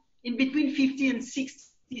around in between 50 and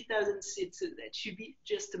 60,000 seats. So that should be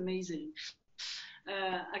just amazing.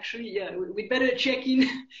 Actually, yeah, we better check in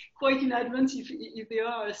quite in advance if there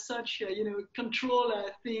are such, control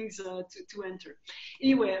things to enter.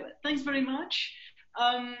 Anyway, thanks very much.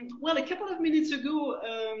 Well, a couple of minutes ago,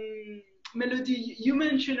 Melody, you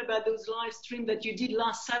mentioned about those live streams that you did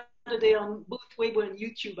last Saturday on both Weibo and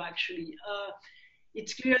YouTube, actually.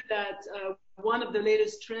 It's clear that one of the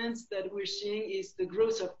latest trends that we're seeing is the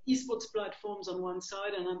growth of esports platforms on one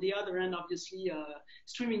side, and on the other end, obviously,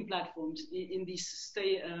 streaming platforms in this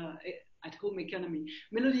stay-at-home economy.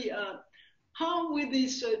 Melody, how with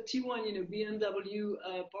this T1, BMW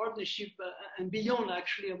partnership and beyond,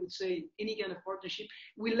 actually, I would say any kind of partnership,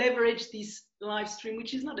 we leverage this live stream,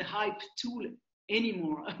 which is not a hype tool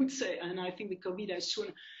anymore, I would say, and I think the COVID has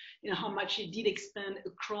shown how much it did expand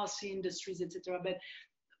across the industries, etc. But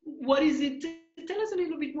what is it? Tell us a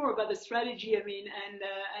little bit more about the strategy, and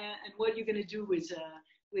what you're going to do with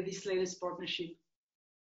this latest partnership.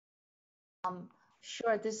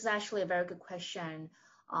 Sure, this is actually a very good question.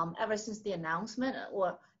 Ever since the announcement,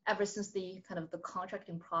 or ever since the the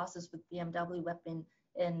contracting process with BMW, we've been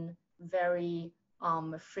in very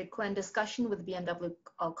frequent discussion with BMW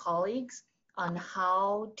colleagues on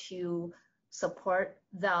how to support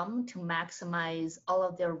them to maximize all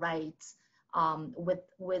of their rights with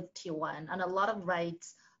T1. And a lot of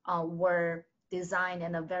rights were designed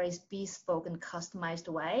in a very bespoke and customized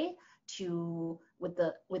way with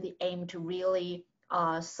the aim to really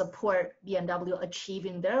support BMW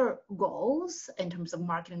achieving their goals in terms of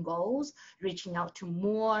marketing goals, reaching out to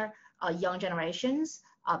more young generations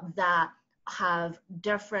that have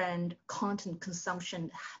different content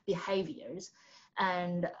consumption behaviors.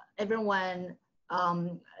 And everyone,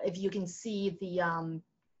 if you can see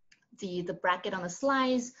the bracket on the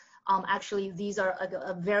slides, actually these are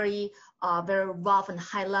a very rough and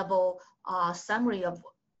high level summary of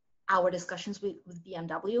our discussions with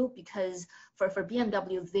BMW, because for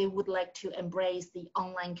BMW, they would like to embrace the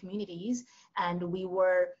online communities, and we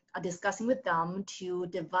were discussing with them to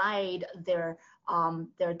divide their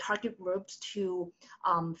target groups to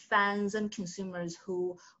fans and consumers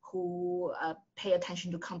who pay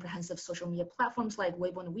attention to comprehensive social media platforms like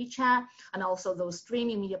Weibo and WeChat, and also those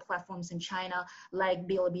streaming media platforms in China like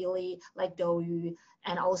Bilibili, like Douyu,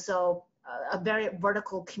 and also a very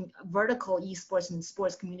vertical esports and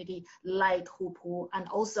sports community like Hupu, and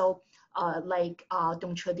also like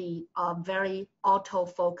Dongchedi, very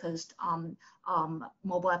auto-focused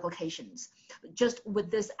mobile applications. Just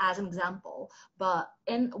with this as an example, but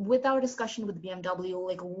with our discussion with BMW,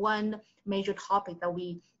 like one major topic that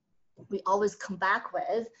we always come back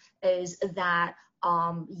with is that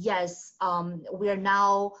yes, we are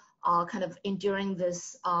now kind of enduring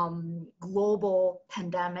this global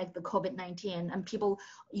pandemic, the COVID-19, and people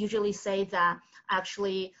usually say that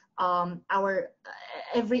actually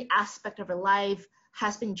every aspect of our life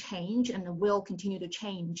has been changed and will continue to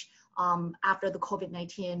change after the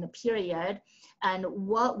COVID-19 period. And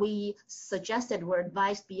what we suggested or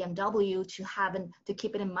advised BMW to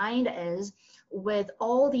keep it in mind is, with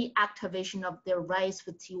all the activation of their rights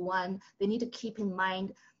with T1, they need to keep in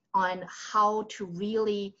mind on how to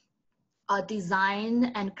really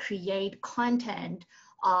design and create content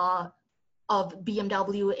of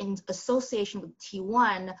BMW in association with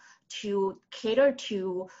T1 to cater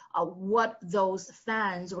to what those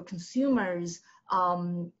fans or consumers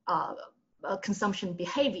consumption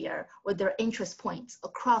behavior or their interest points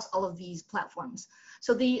across all of these platforms.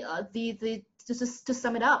 So just to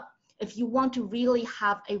sum it up, if you want to really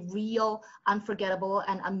have a real, unforgettable,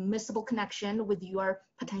 and unmissable connection with your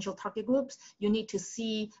potential target groups, you need to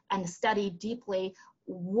see and study deeply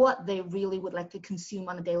what they really would like to consume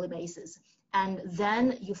on a daily basis. And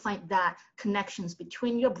then you find that connections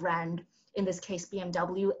between your brand, in this case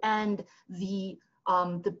BMW, and the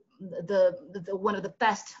one of the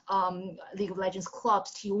best League of Legends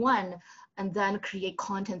clubs, T1, and then create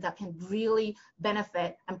content that can really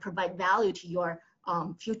benefit and provide value to your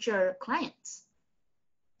future clients.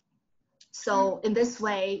 So in this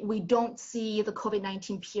way, we don't see the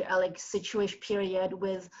COVID-19 situation period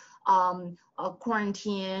with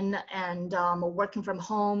quarantine and working from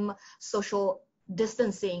home, social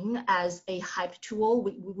distancing as a hype tool.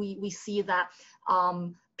 We see that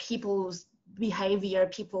people's behavior,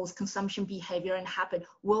 people's consumption behavior and habit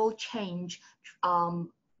will change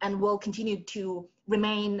and will continue to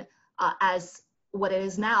remain as what it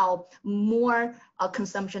is now, more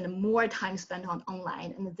consumption and more time spent on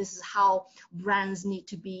online. And this is how brands need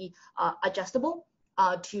to be adjustable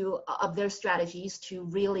of their strategies to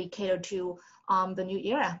really cater to the new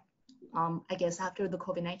era, I guess, after the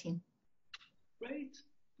COVID-19. Great.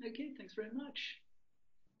 Okay, thanks very much.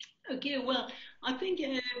 Okay, well, I think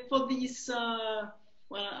for this, well,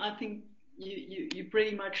 I think you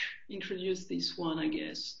pretty much introduced this one, I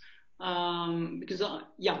guess, because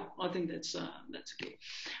yeah, I think that's okay.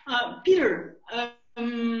 Peter,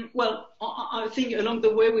 well, I think along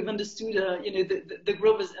the way we've understood, you know, the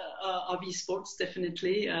growth of esports,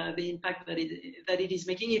 definitely, the impact that it is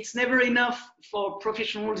making. It's never enough for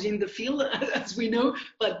professionals in the field, as we know,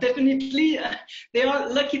 but definitely there are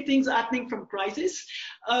lucky things happening from crisis.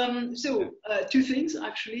 So two things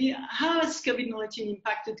actually. How has COVID-19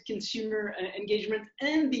 impacted consumer engagement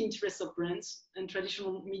and the interest of brands and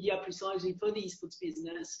traditional media precisely for the esports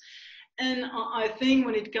business? And I think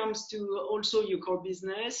when it comes to also your core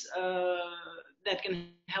business that can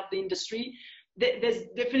help the industry, there's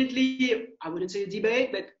definitely, I wouldn't say a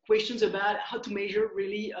debate, but questions about how to measure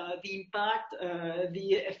really the impact,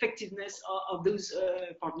 the effectiveness of those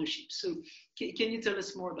partnerships. So can you tell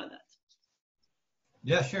us more about that?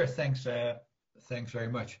 Yeah, sure. Thanks. Thanks very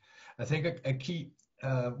much. I think a key,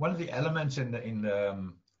 one of the elements in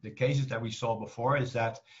the cases that we saw before is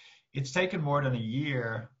that it's taken more than a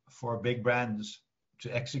year for big brands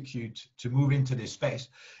to execute, to move into this space.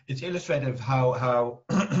 It's illustrative how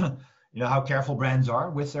you know, how careful brands are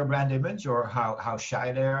with their brand image, or how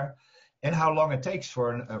shy they are, and how long it takes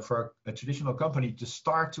for a traditional company to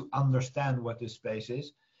start to understand what this space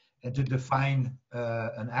is and to define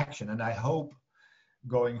an action. And I hope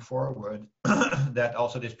going forward that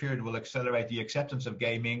also this period will accelerate the acceptance of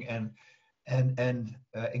gaming and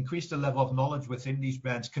increase the level of knowledge within these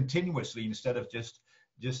brands continuously, instead of just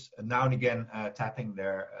now and again tapping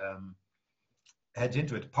their heads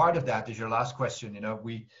into it. Part of that is your last question. You know,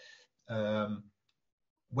 we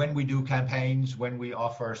when we do campaigns, when we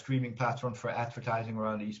offer streaming platforms for advertising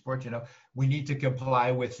around esports, you know, we need to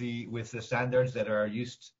comply with the standards that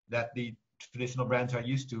the traditional brands are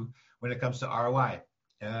used to when it comes to ROI.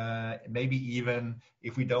 Maybe even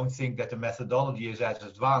if we don't think that the methodology is as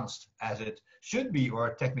advanced as it should be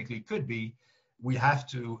or technically could be, we have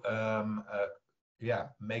to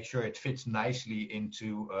make sure it fits nicely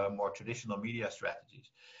into more traditional media strategies.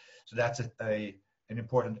 So that's an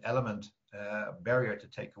important element, barrier to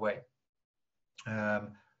take away.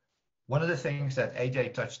 One of the things that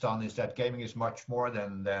Ajay touched on is that gaming is much more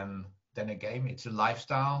than a game. It's a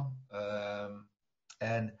lifestyle,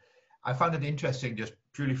 and I found it interesting, just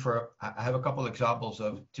purely I have a couple examples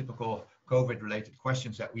of typical COVID-related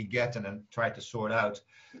questions that we get and then try to sort out.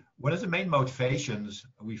 One of the main motivations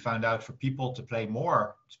we found out for people to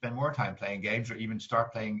spend more time playing games, or even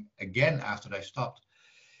start playing again after they stopped,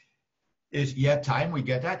 is time. We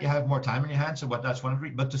get that. You have more time in your hands, so that's one of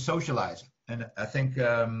it, but to socialize. And I think you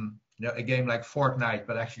know, a game like Fortnite,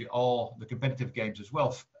 but actually all the competitive games as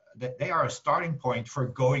well, they are a starting point for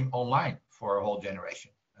going online for a whole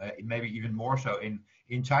generation. Maybe even more so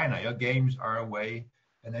in China. Your games are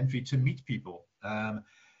an entry to meet people.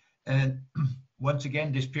 And once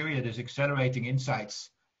again, this period is accelerating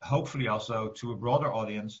insights, hopefully also to a broader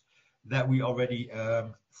audience that we already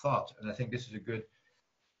thought. And I think this is a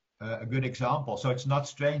good example. So it's not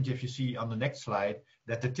strange if you see on the next slide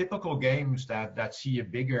that the typical games that see a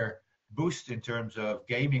bigger boost in terms of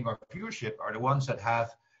gaming or viewership are the ones that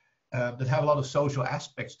have a lot of social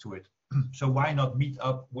aspects to it. So why not meet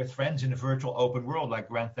up with friends in a virtual open world like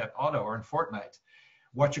Grand Theft Auto or in Fortnite?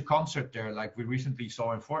 Watch a concert there like we recently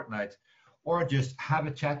saw in Fortnite, or just have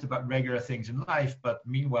a chat about regular things in life, but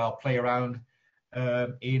meanwhile play around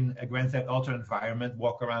in a Grand Theft Auto environment,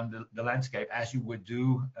 walk around the landscape as you would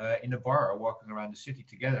do in a bar or walking around the city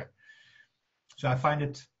together. So I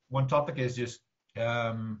find one topic is just,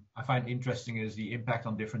 I find interesting is the impact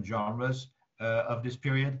on different genres of this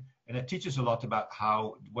period. And it teaches a lot about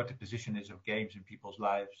what the position is of games in people's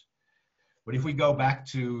lives. But if we go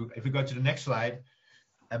to the next slide,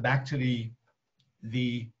 back to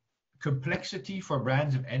the complexity for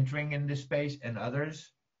brands of entering in this space and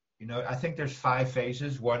others, you know, I think there's 5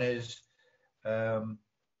 phases. One is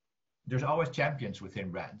there's always champions within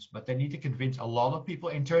brands, but they need to convince a lot of people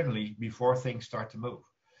internally before things start to move.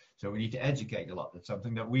 So we need to educate a lot. That's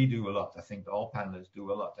something that we do a lot. I think all panelists do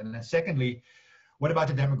a lot. And then secondly, what about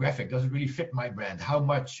the demographic? Does it really fit my brand? How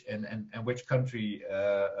much and which country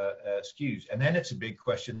skews? And then it's a big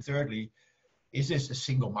question. Thirdly, is this a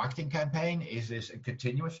single marketing campaign? Is this a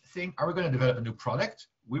continuous thing? Are we going to develop a new product?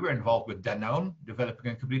 We were involved with Danone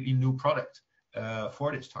developing a completely new product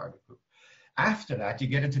for this target group. After that, you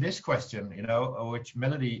get into this question, you know, which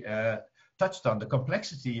Melody touched on, the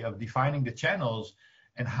complexity of defining the channels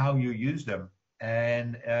and how you use them.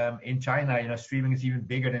 And in China, you know, streaming is even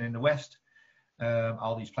bigger than in the West.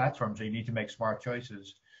 All these platforms, so you need to make smart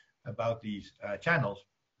choices about these channels.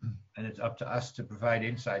 and it's up to us to provide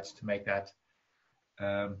insights to make that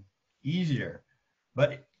easier.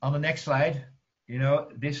 But on the next slide, you know,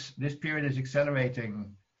 this period is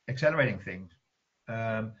accelerating things.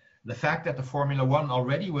 The fact that the Formula One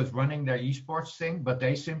already was running their esports thing, but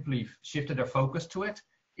they simply shifted their focus to it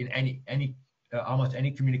in almost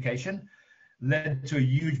any communication, led to a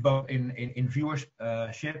huge bump in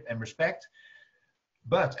viewership and respect.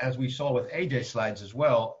 But as we saw with Ajay's slides as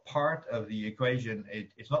well, part of the equation,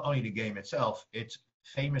 it's not only the game itself, it's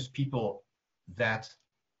famous people that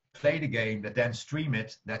play the game, that then stream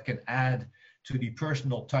it, that can add to the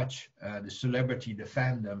personal touch, the celebrity, the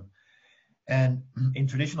fandom. And in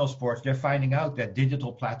traditional sports, they're finding out that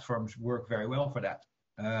digital platforms work very well for that.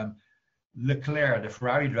 Leclerc, the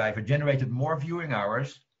Ferrari driver, generated more viewing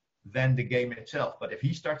hours than the game itself. But if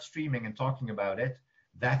he starts streaming and talking about it,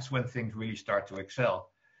 that's when things really start to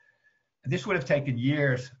excel. This would have taken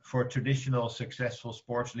years for traditional successful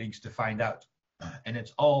sports leagues to find out. And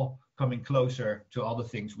it's all coming closer to all the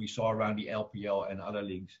things we saw around the LPL and other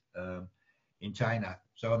leagues in China.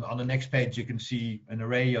 So on the next page, you can see an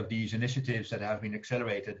array of these initiatives that have been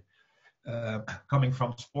accelerated, coming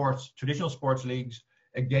from sports, traditional sports leagues,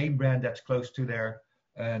 a game brand that's close to their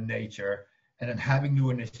nature, and then having new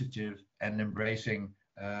initiatives and embracing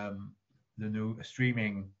the new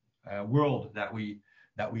streaming world that we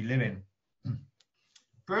live in.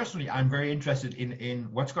 Personally, I'm very interested in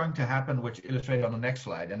what's going to happen, which illustrated on the next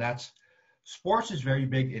slide, and that's sports is very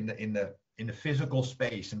big in the physical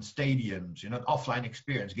space and stadiums, you know, an offline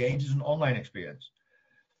experience. Games is an online experience.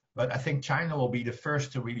 But I think China will be the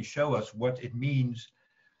first to really show us what it means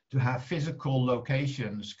to have physical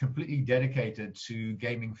locations completely dedicated to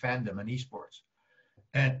gaming fandom and esports.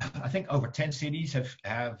 And I think over 10 cities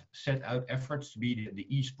have set out efforts to be the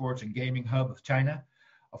esports and gaming hub of China.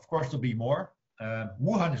 Of course, there'll be more.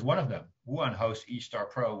 Wuhan is one of them. Wuhan hosts eStar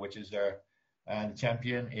Pro, which is their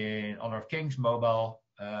champion in Honor of Kings mobile,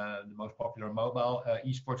 the most popular mobile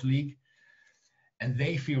esports league. And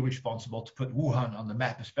they feel responsible to put Wuhan on the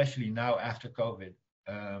map, especially now after COVID.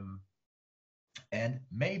 And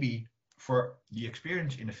maybe for the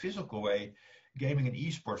experience in a physical way, gaming and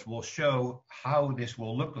esports will show how this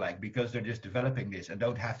will look like, because they're just developing this and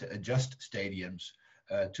don't have to adjust stadiums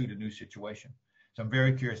to the new situation. So I'm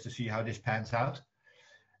very curious to see how this pans out.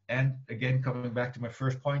 And again, coming back to my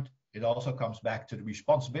first point, it also comes back to the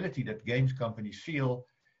responsibility that games companies feel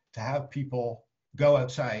to have people go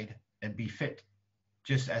outside and be fit.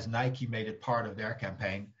 Just as Nike made it part of their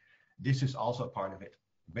campaign, this is also part of it,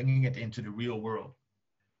 bringing it into the real world.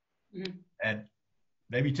 Mm-hmm. And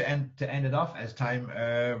maybe to end it off as time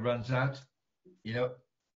runs out, you know,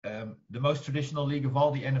 the most traditional league of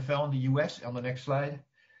all, the NFL in the US, on the next slide.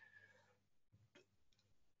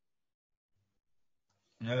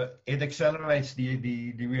 It accelerates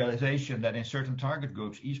the realization that in certain target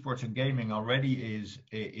groups, esports and gaming already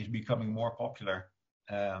is becoming more popular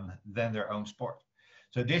than their own sport.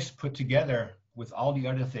 So this put together with all the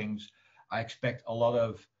other things, I expect a lot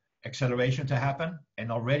of acceleration to happen.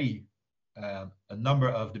 And already a number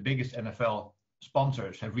of the biggest NFL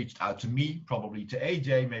sponsors have reached out to me, probably to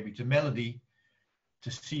Ajay, maybe to Melody,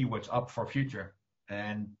 to see what's up for future.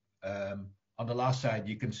 And on the last side,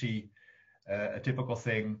 you can see a typical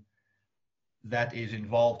thing that is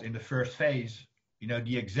involved in the first phase. You know,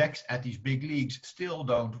 the execs at these big leagues still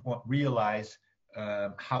don't realize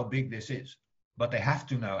how big this is, but they have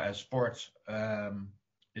to now, as sports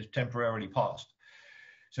is temporarily paused.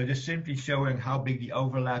 So just simply showing how big the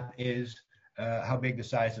overlap is, how big the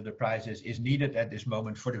size of the prize is needed at this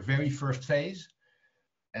moment for the very first phase.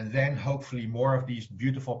 And then hopefully more of these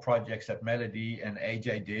beautiful projects that Melody and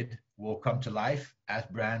Ajay did will come to life as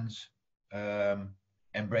brands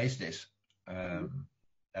embrace this,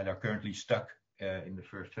 that are currently stuck in the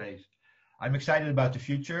first phase. I'm excited about the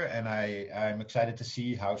future, and I'm excited to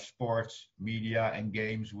see how sports, media, and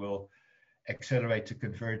games will accelerate to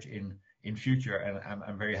converge in future, and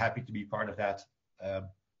I'm very happy to be part of that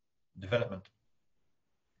development.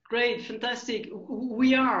 Great, fantastic.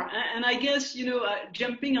 We are, and I guess, you know,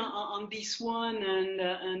 jumping on this one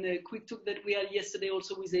and a quick talk that we had yesterday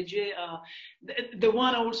also with Ajay, the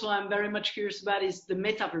one also I'm very much curious about is the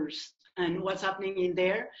metaverse and what's happening in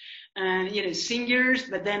there. And, you know, singers,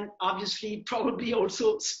 but then obviously probably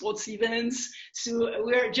also sports events. So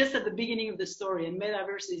we're just at the beginning of the story, and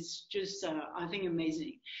metaverse is just, I think,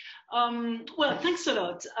 amazing. Well, thanks a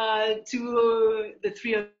lot to the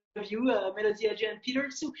three of you, Melody, Ajay, and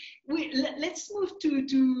Peter. So let's move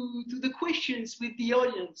to the questions with the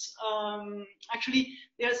audience. Actually,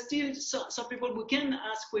 there are still some people who can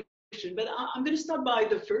ask questions, but I'm going to start by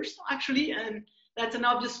the first, actually, and that's an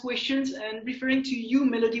obvious question. And referring to you,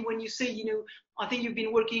 Melody, when you say, I think you've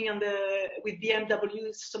been working with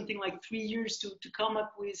BMW something like 3 years to come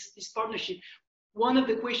up with this partnership. One of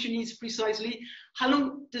the questions is precisely, how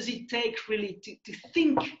long does it take really to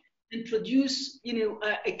think and produce,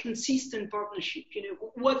 a consistent partnership?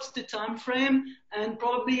 What's the time frame? And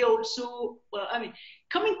probably also, well, I mean,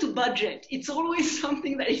 coming to budget, it's always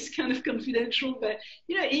something that is kind of confidential, but,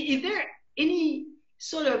 is there any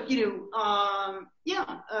sort of,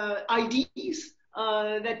 ideas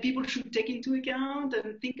that people should take into account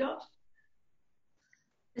and think of?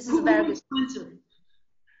 This is a very good answer.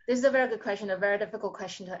 This is a very good question, a very difficult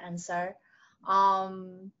question to answer.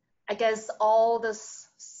 I guess all the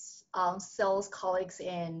sales colleagues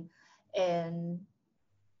in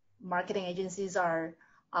marketing agencies are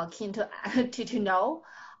keen to know.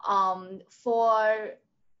 For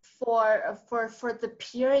the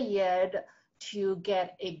period to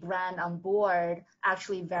get a brand on board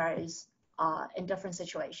actually varies in different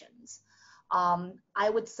situations. I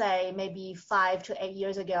would say maybe 5 to 8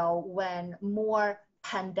 years ago, when more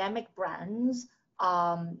pandemic brands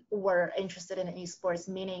were interested in esports,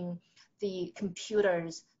 meaning the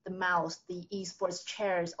computers, the mouse, the esports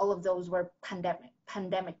chairs, all of those were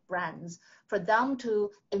pandemic brands. For them to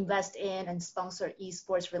invest in and sponsor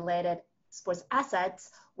esports related sports assets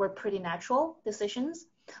were pretty natural decisions,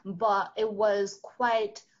 but it was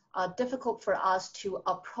quite difficult for us to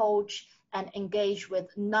approach and engage with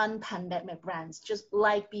non-pandemic brands, just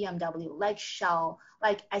like BMW, like Shell,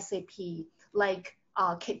 like SAP, like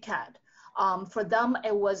KitKat. For them,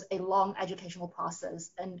 it was a long educational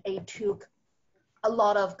process, and it took a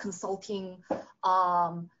lot of consulting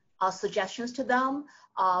suggestions to them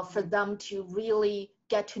for them to really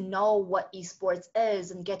get to know what esports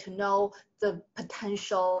is and get to know the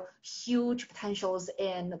huge potentials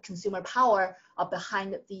in consumer power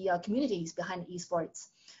behind the communities behind esports.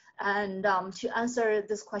 And to answer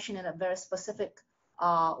this question in a very specific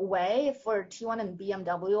way, for T1 and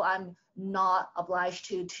BMW, I'm not obliged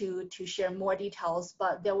to share more details,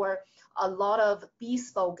 but there were a lot of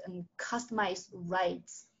bespoke and customized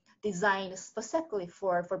rights designed specifically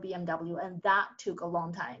for BMW, and that took a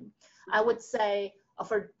long time. I would say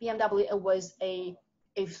for BMW, it was a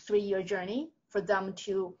 3-year journey for them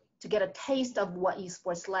to get a taste of what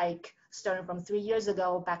esports like, starting from 3 years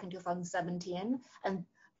ago, back in 2017. And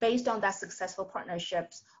based on that successful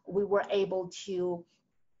partnerships, we were able to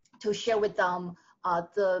share with them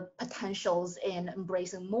the potentials in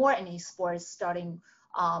embracing more in esports starting,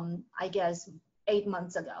 I guess, 8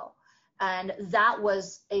 months ago. And that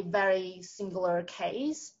was a very singular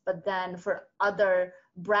case. But then for other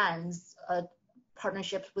brands,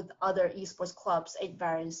 partnerships with other esports clubs, it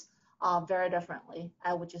varies very differently.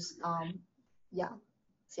 I would just,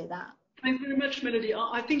 say that. Thanks very much, Melody.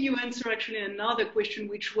 I think you answered actually another question,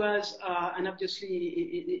 which was, and obviously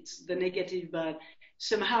it's the negative, but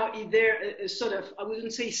somehow is there a sort of, I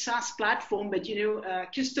wouldn't say SaaS platform, but is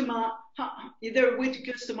there a way to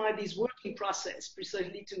customize this working process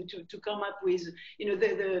precisely to come up with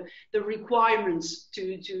the requirements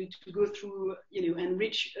to go through and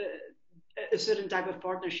reach a certain type of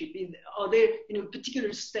partnership? Are there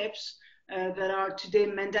particular steps that are today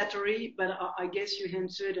mandatory, but I guess you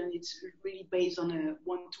answered, and it's really based on a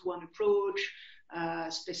one-to-one approach,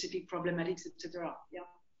 specific problematics, etc. Yeah.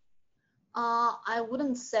 I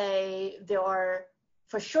wouldn't say there are,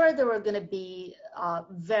 for sure there were going to be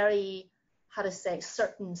very,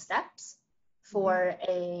 certain steps for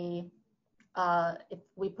if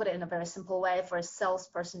we put it in a very simple way, for a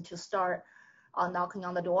salesperson to start knocking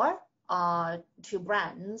on the door to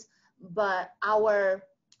brands. But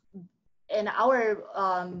in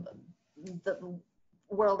the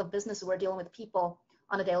world of business, we're dealing with people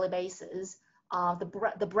on a daily basis.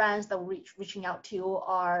 The brands that we're reaching out to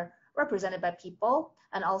are represented by people,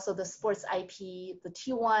 and also the sports IP, the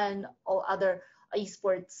T1, all other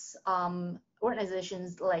esports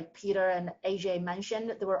organizations like Peter and Ajay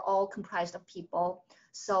mentioned, they were all comprised of people.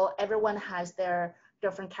 So everyone has their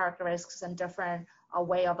different characteristics and different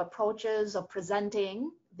way of approaches of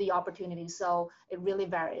presenting the opportunity. So it really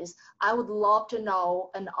varies. I would love to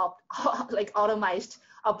know an automized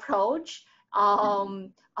approach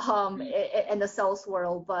in the sales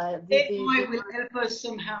world, but AI will help us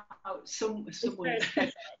somehow, somewhere.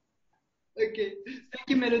 Okay, thank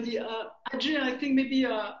you, Melody. Ajay, I think maybe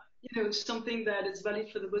something that is valid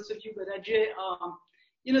for the both of you, but Ajay,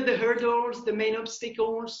 the hurdles, the main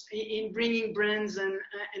obstacles in bringing brands and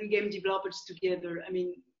game developers together. I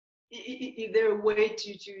mean, is there a way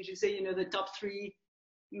to say the top 3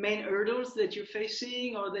 main hurdles that you're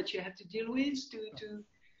facing or that you have to deal with to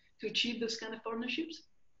achieve those kind of partnerships?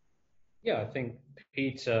 Yeah, I think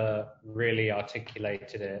Peter really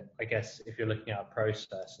articulated it. I guess if you're looking at a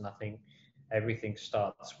process, and I think everything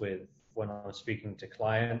starts with when I'm speaking to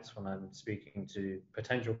clients, when I'm speaking to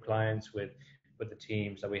potential clients with the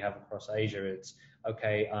teams that we have across Asia, it's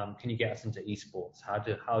okay. Can you get us into esports?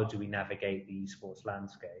 How do we navigate the esports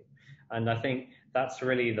landscape? And I think that's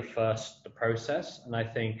really the process. And I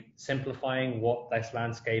think simplifying what this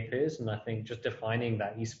landscape is, and I think just defining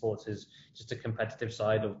that esports is just a competitive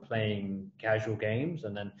side of playing casual games,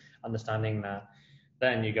 and then understanding that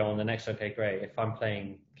then you go on the next, okay, great. If I'm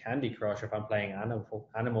playing Candy Crush, if I'm playing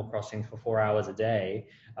Animal Crossing for 4 hours a day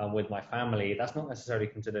with my family, that's not necessarily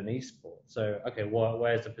considered an esport. So, okay,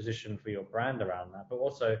 where's the position for your brand around that? But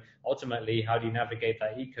also, ultimately, how do you navigate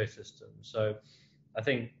that ecosystem? So I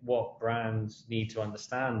think what brands need to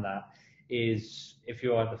understand that is if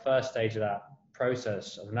you're at the first stage of that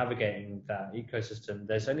process of navigating that ecosystem,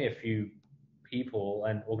 there's only a few people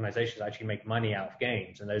and organizations that actually make money out of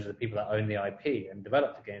games, and those are the people that own the IP and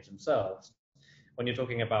develop the games themselves. When you're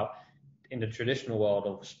talking about in the traditional world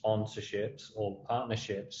of sponsorships or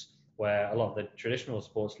partnerships, where a lot of the traditional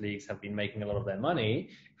sports leagues have been making a lot of their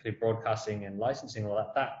money through broadcasting and licensing,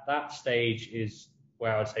 all that stage is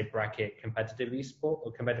where I would say bracket competitive esport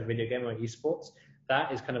or competitive video game or esports.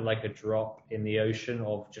 That is kind of like a drop in the ocean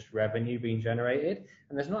of just revenue being generated.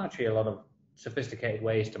 And there's not actually a lot of sophisticated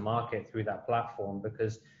ways to market through that platform,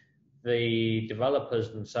 because the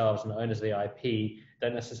developers themselves and the owners of the IP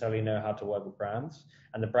don't necessarily know how to work with brands.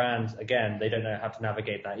 And the brands, again, they don't know how to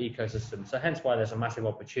navigate that ecosystem. So hence why there's a massive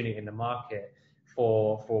opportunity in the market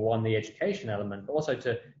for one, the education element, but also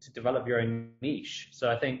to develop your own niche. So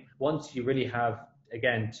I think once you really have,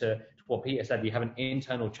 again, to what Peter said, you have an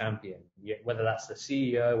internal champion, whether that's the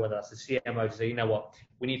CEO, whether that's the CMO, to say, you know what,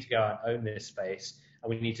 we need to go out and own this space, and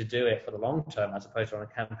we need to do it for the long term as opposed to on a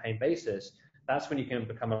campaign basis. That's when you can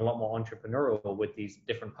become a lot more entrepreneurial with these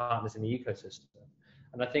different partners in the ecosystem.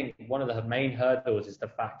 And I think one of the main hurdles is the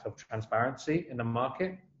fact of transparency in the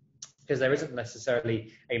market, because there isn't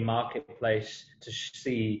necessarily a marketplace to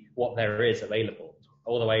see what there is available,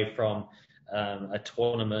 all the way from a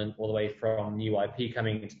tournament, all the way from new IP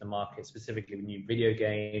coming into the market, specifically with new video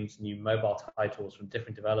games, new mobile titles from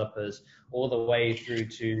different developers, all the way through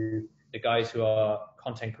to the guys who are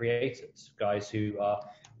content creators, guys who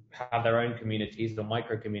have their own communities or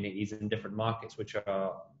micro communities in different markets, which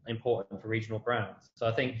are important for regional brands. So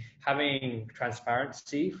I think having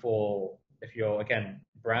transparency for, if you're, again,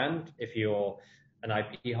 brand, if you're an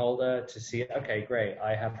IP holder, to see, okay, great,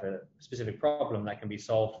 I have a specific problem that can be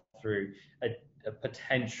solved through a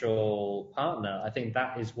potential partner. I think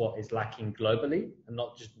that is what is lacking globally and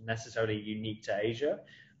not just necessarily unique to Asia.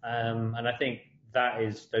 And I think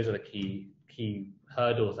those are the key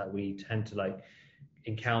hurdles that we tend to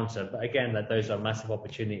encounter. But again, those are massive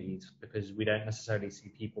opportunities, because we don't necessarily see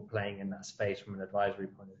people playing in that space from an advisory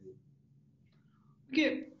point of view.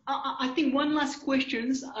 Okay, I think one last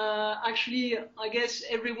question. Actually, I guess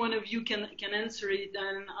every one of you can answer it,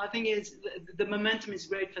 and I think the momentum is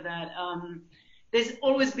great for that. There's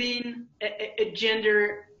always been a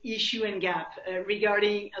gender issue and gap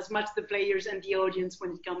regarding as much the players and the audience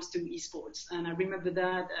when it comes to esports, and I remember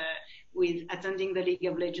that with attending the League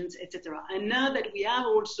of Legends, etc. And now that we have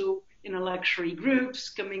also luxury groups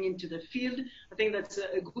coming into the field, I think that's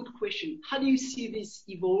a good question. How do you see this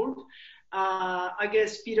evolve? I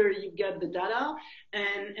guess, Peter, you've got the data,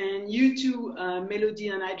 and you two, Melody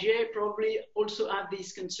and Ajay, probably also have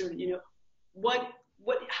this concern.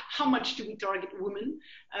 How much do we target women?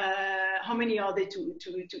 How many are they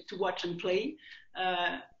to watch and play?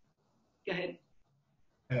 Go ahead.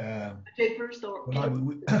 Ajay first, or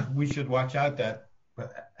we should watch out that,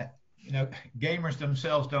 gamers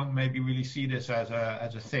themselves don't maybe really see this as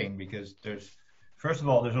a thing, because first of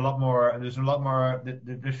all, there's a lot more, there's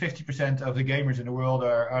 50% of the gamers in the world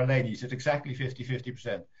are ladies. It's exactly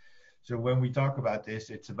 50%. So when we talk about this,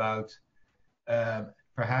 it's about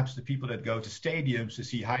perhaps the people that go to stadiums to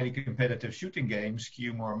see highly competitive shooting games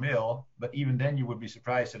skew more male, but even then you would be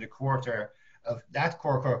surprised that a quarter of that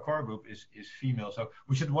core group is female. So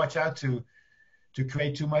we should watch out to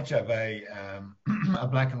create too much of a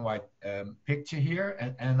black and white picture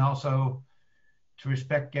here, and also to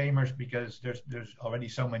respect gamers, because there's already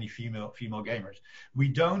so many female gamers. We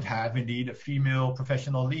don't have, indeed, a female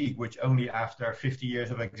professional league, which only after 50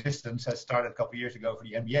 years of existence has started a couple of years ago for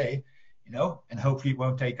the NBA, and hopefully it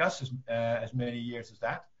won't take us as many years as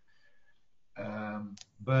that.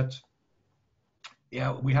 But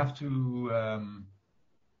yeah, we have to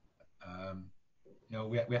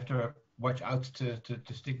we have to watch out to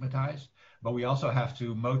stigmatize, but we also have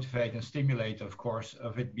to motivate and stimulate, of course,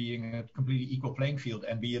 of it being a completely equal playing field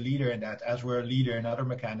and be a leader in that, as we're a leader in other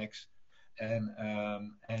mechanics, and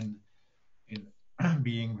in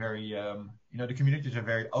being very, you know, the communities are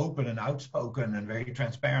very open and outspoken and very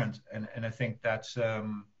transparent, and I think that's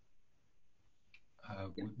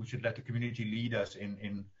we should let the community lead us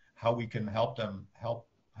in how we can help them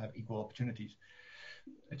have equal opportunities.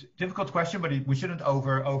 It's a difficult question, but we shouldn't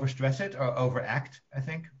over stress it or overact, I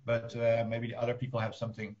think. But maybe the other people have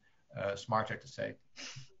something smarter to say.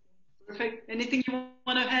 Perfect. Anything you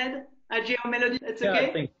want to add, Ajay or Melody? That's okay.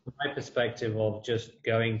 I think from my perspective of just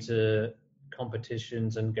going to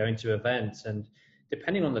competitions and going to events, and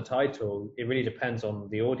depending on the title, it really depends on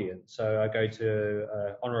the audience. So I go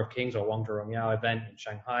to Honor of Kings or Wang Zhongyao event in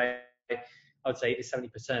Shanghai. I would say it's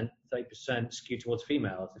 70%, 30% skewed towards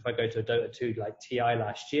females. If I go to a Dota 2 like TI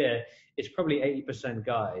last year, it's probably 80%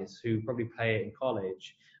 guys who probably play it in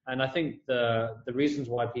college. And I think the reasons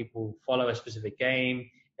why people follow a specific game,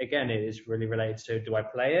 again, it is really related to, do I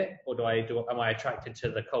play it, or am I attracted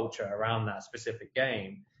to the culture around that specific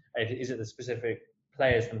game? Is it the specific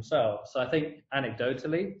players themselves? So I think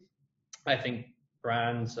anecdotally, I think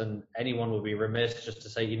brands and anyone will be remiss just to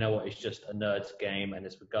say, you know what, it's just a nerd's game and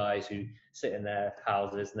it's for guys who sit in their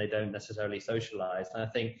houses and they don't necessarily socialize. And I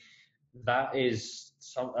think that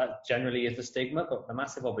generally is the stigma, but the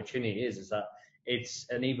massive opportunity is that it's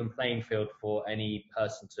an even playing field for any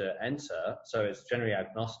person to enter. So it's generally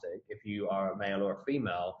agnostic if you are a male or a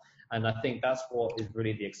female. And I think that's what is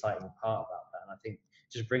really the exciting part about that. And I think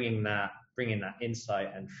just bringing that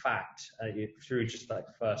insight and fact through just like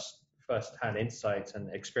first-hand insights and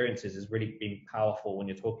experiences has really been powerful when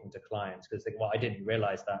you're talking to clients, because they think, well, I didn't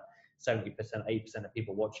realize that 70%, 80% of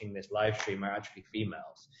people watching this live stream are actually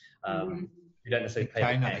females. You don't necessarily pay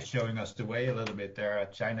China is showing us the way a little bit there.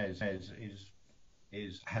 China has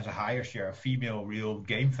a higher share of female real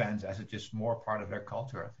game fans, as it's just more part of their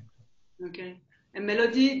culture, I think. Okay. And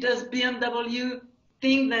Melody, does BMW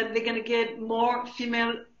think that they're going to get more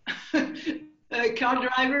female car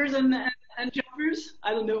drivers and jumpers?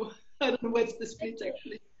 I don't know. I don't know what's the split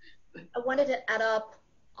actually. I wanted to add up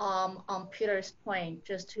on Peter's point,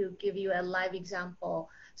 just to give you a live example.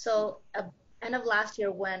 So end of last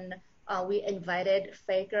year, when we invited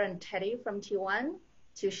Faker and Teddy from T1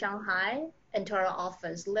 to Shanghai into our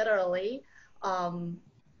office, literally, I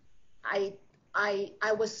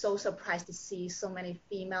was so surprised to see so many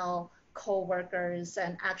female co-workers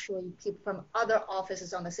and actually people from other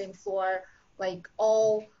offices on the same floor, like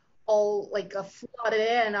all like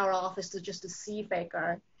flooded in our office just to see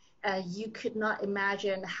Faker. And you could not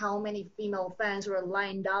imagine how many female fans were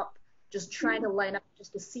lined up, just trying to line up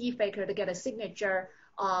just to see Faker to get a signature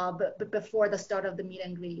but before the start of the meet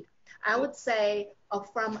and greet. I would say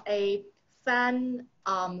from a fan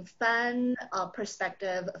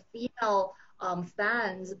perspective, female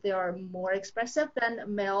fans, they are more expressive than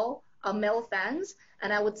male fans.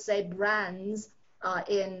 And I would say brands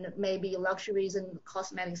in maybe luxuries and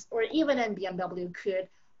cosmetics, or even in BMW, could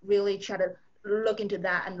really try to look into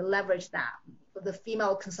that and leverage that. The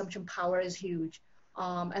female consumption power is huge,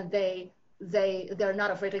 and they're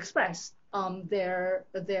not afraid to express their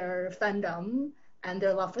fandom and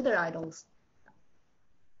their love for their idols.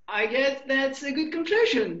 I guess that's a good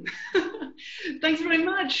conclusion. Thanks very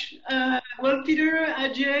much. Well, Peter,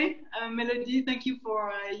 Ajay, Melody, thank you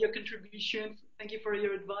for your contribution. Thank you for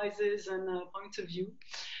your advices and points of view.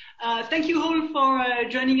 Thank you all for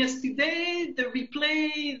joining us today. The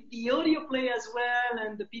replay, the audio play as well,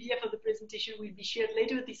 and the PDF of the presentation will be shared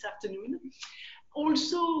later this afternoon.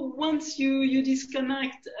 Also, once you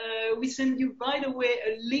disconnect, we send you right away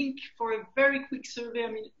a link for a very quick survey.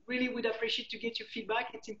 I mean, really would appreciate to get your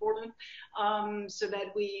feedback. It's important so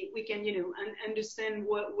that we can, understand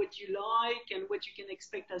what you like and what you can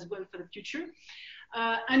expect as well for the future.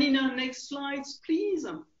 And in our next slides, please.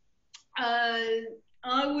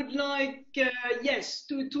 I would like, yes,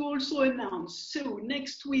 to also announce. So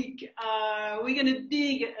next week, we're going to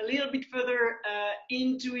dig a little bit further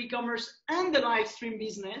into e-commerce and the live stream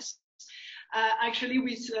business. Actually,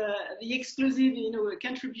 with the exclusive,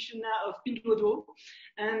 contribution now of Pinduoduo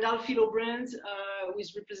and Alfilo Brands, who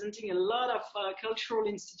is representing a lot of cultural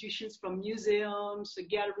institutions, from museums,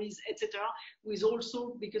 galleries, etc., who is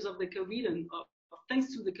also, because of the COVID and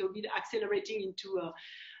thanks to the COVID, accelerating into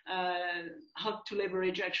how to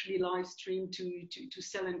leverage actually live stream to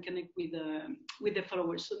sell and connect with the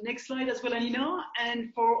followers. So next slide as well, Anina.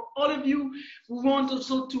 And for all of you who want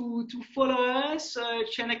also to follow us,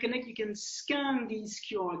 China Connect, you can scan these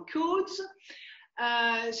QR codes.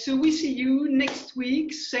 So we see you next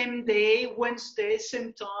week, same day, Wednesday,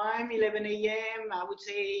 same time, 11 a.m. I would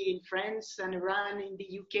say in France, and Iran in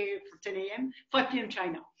the UK for 10 a.m., 5 p.m.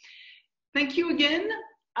 China. Thank you again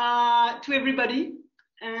to everybody,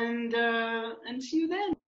 and see you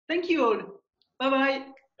then. Thank you all. Bye-bye.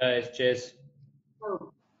 Guys, cheers.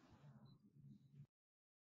 Oh.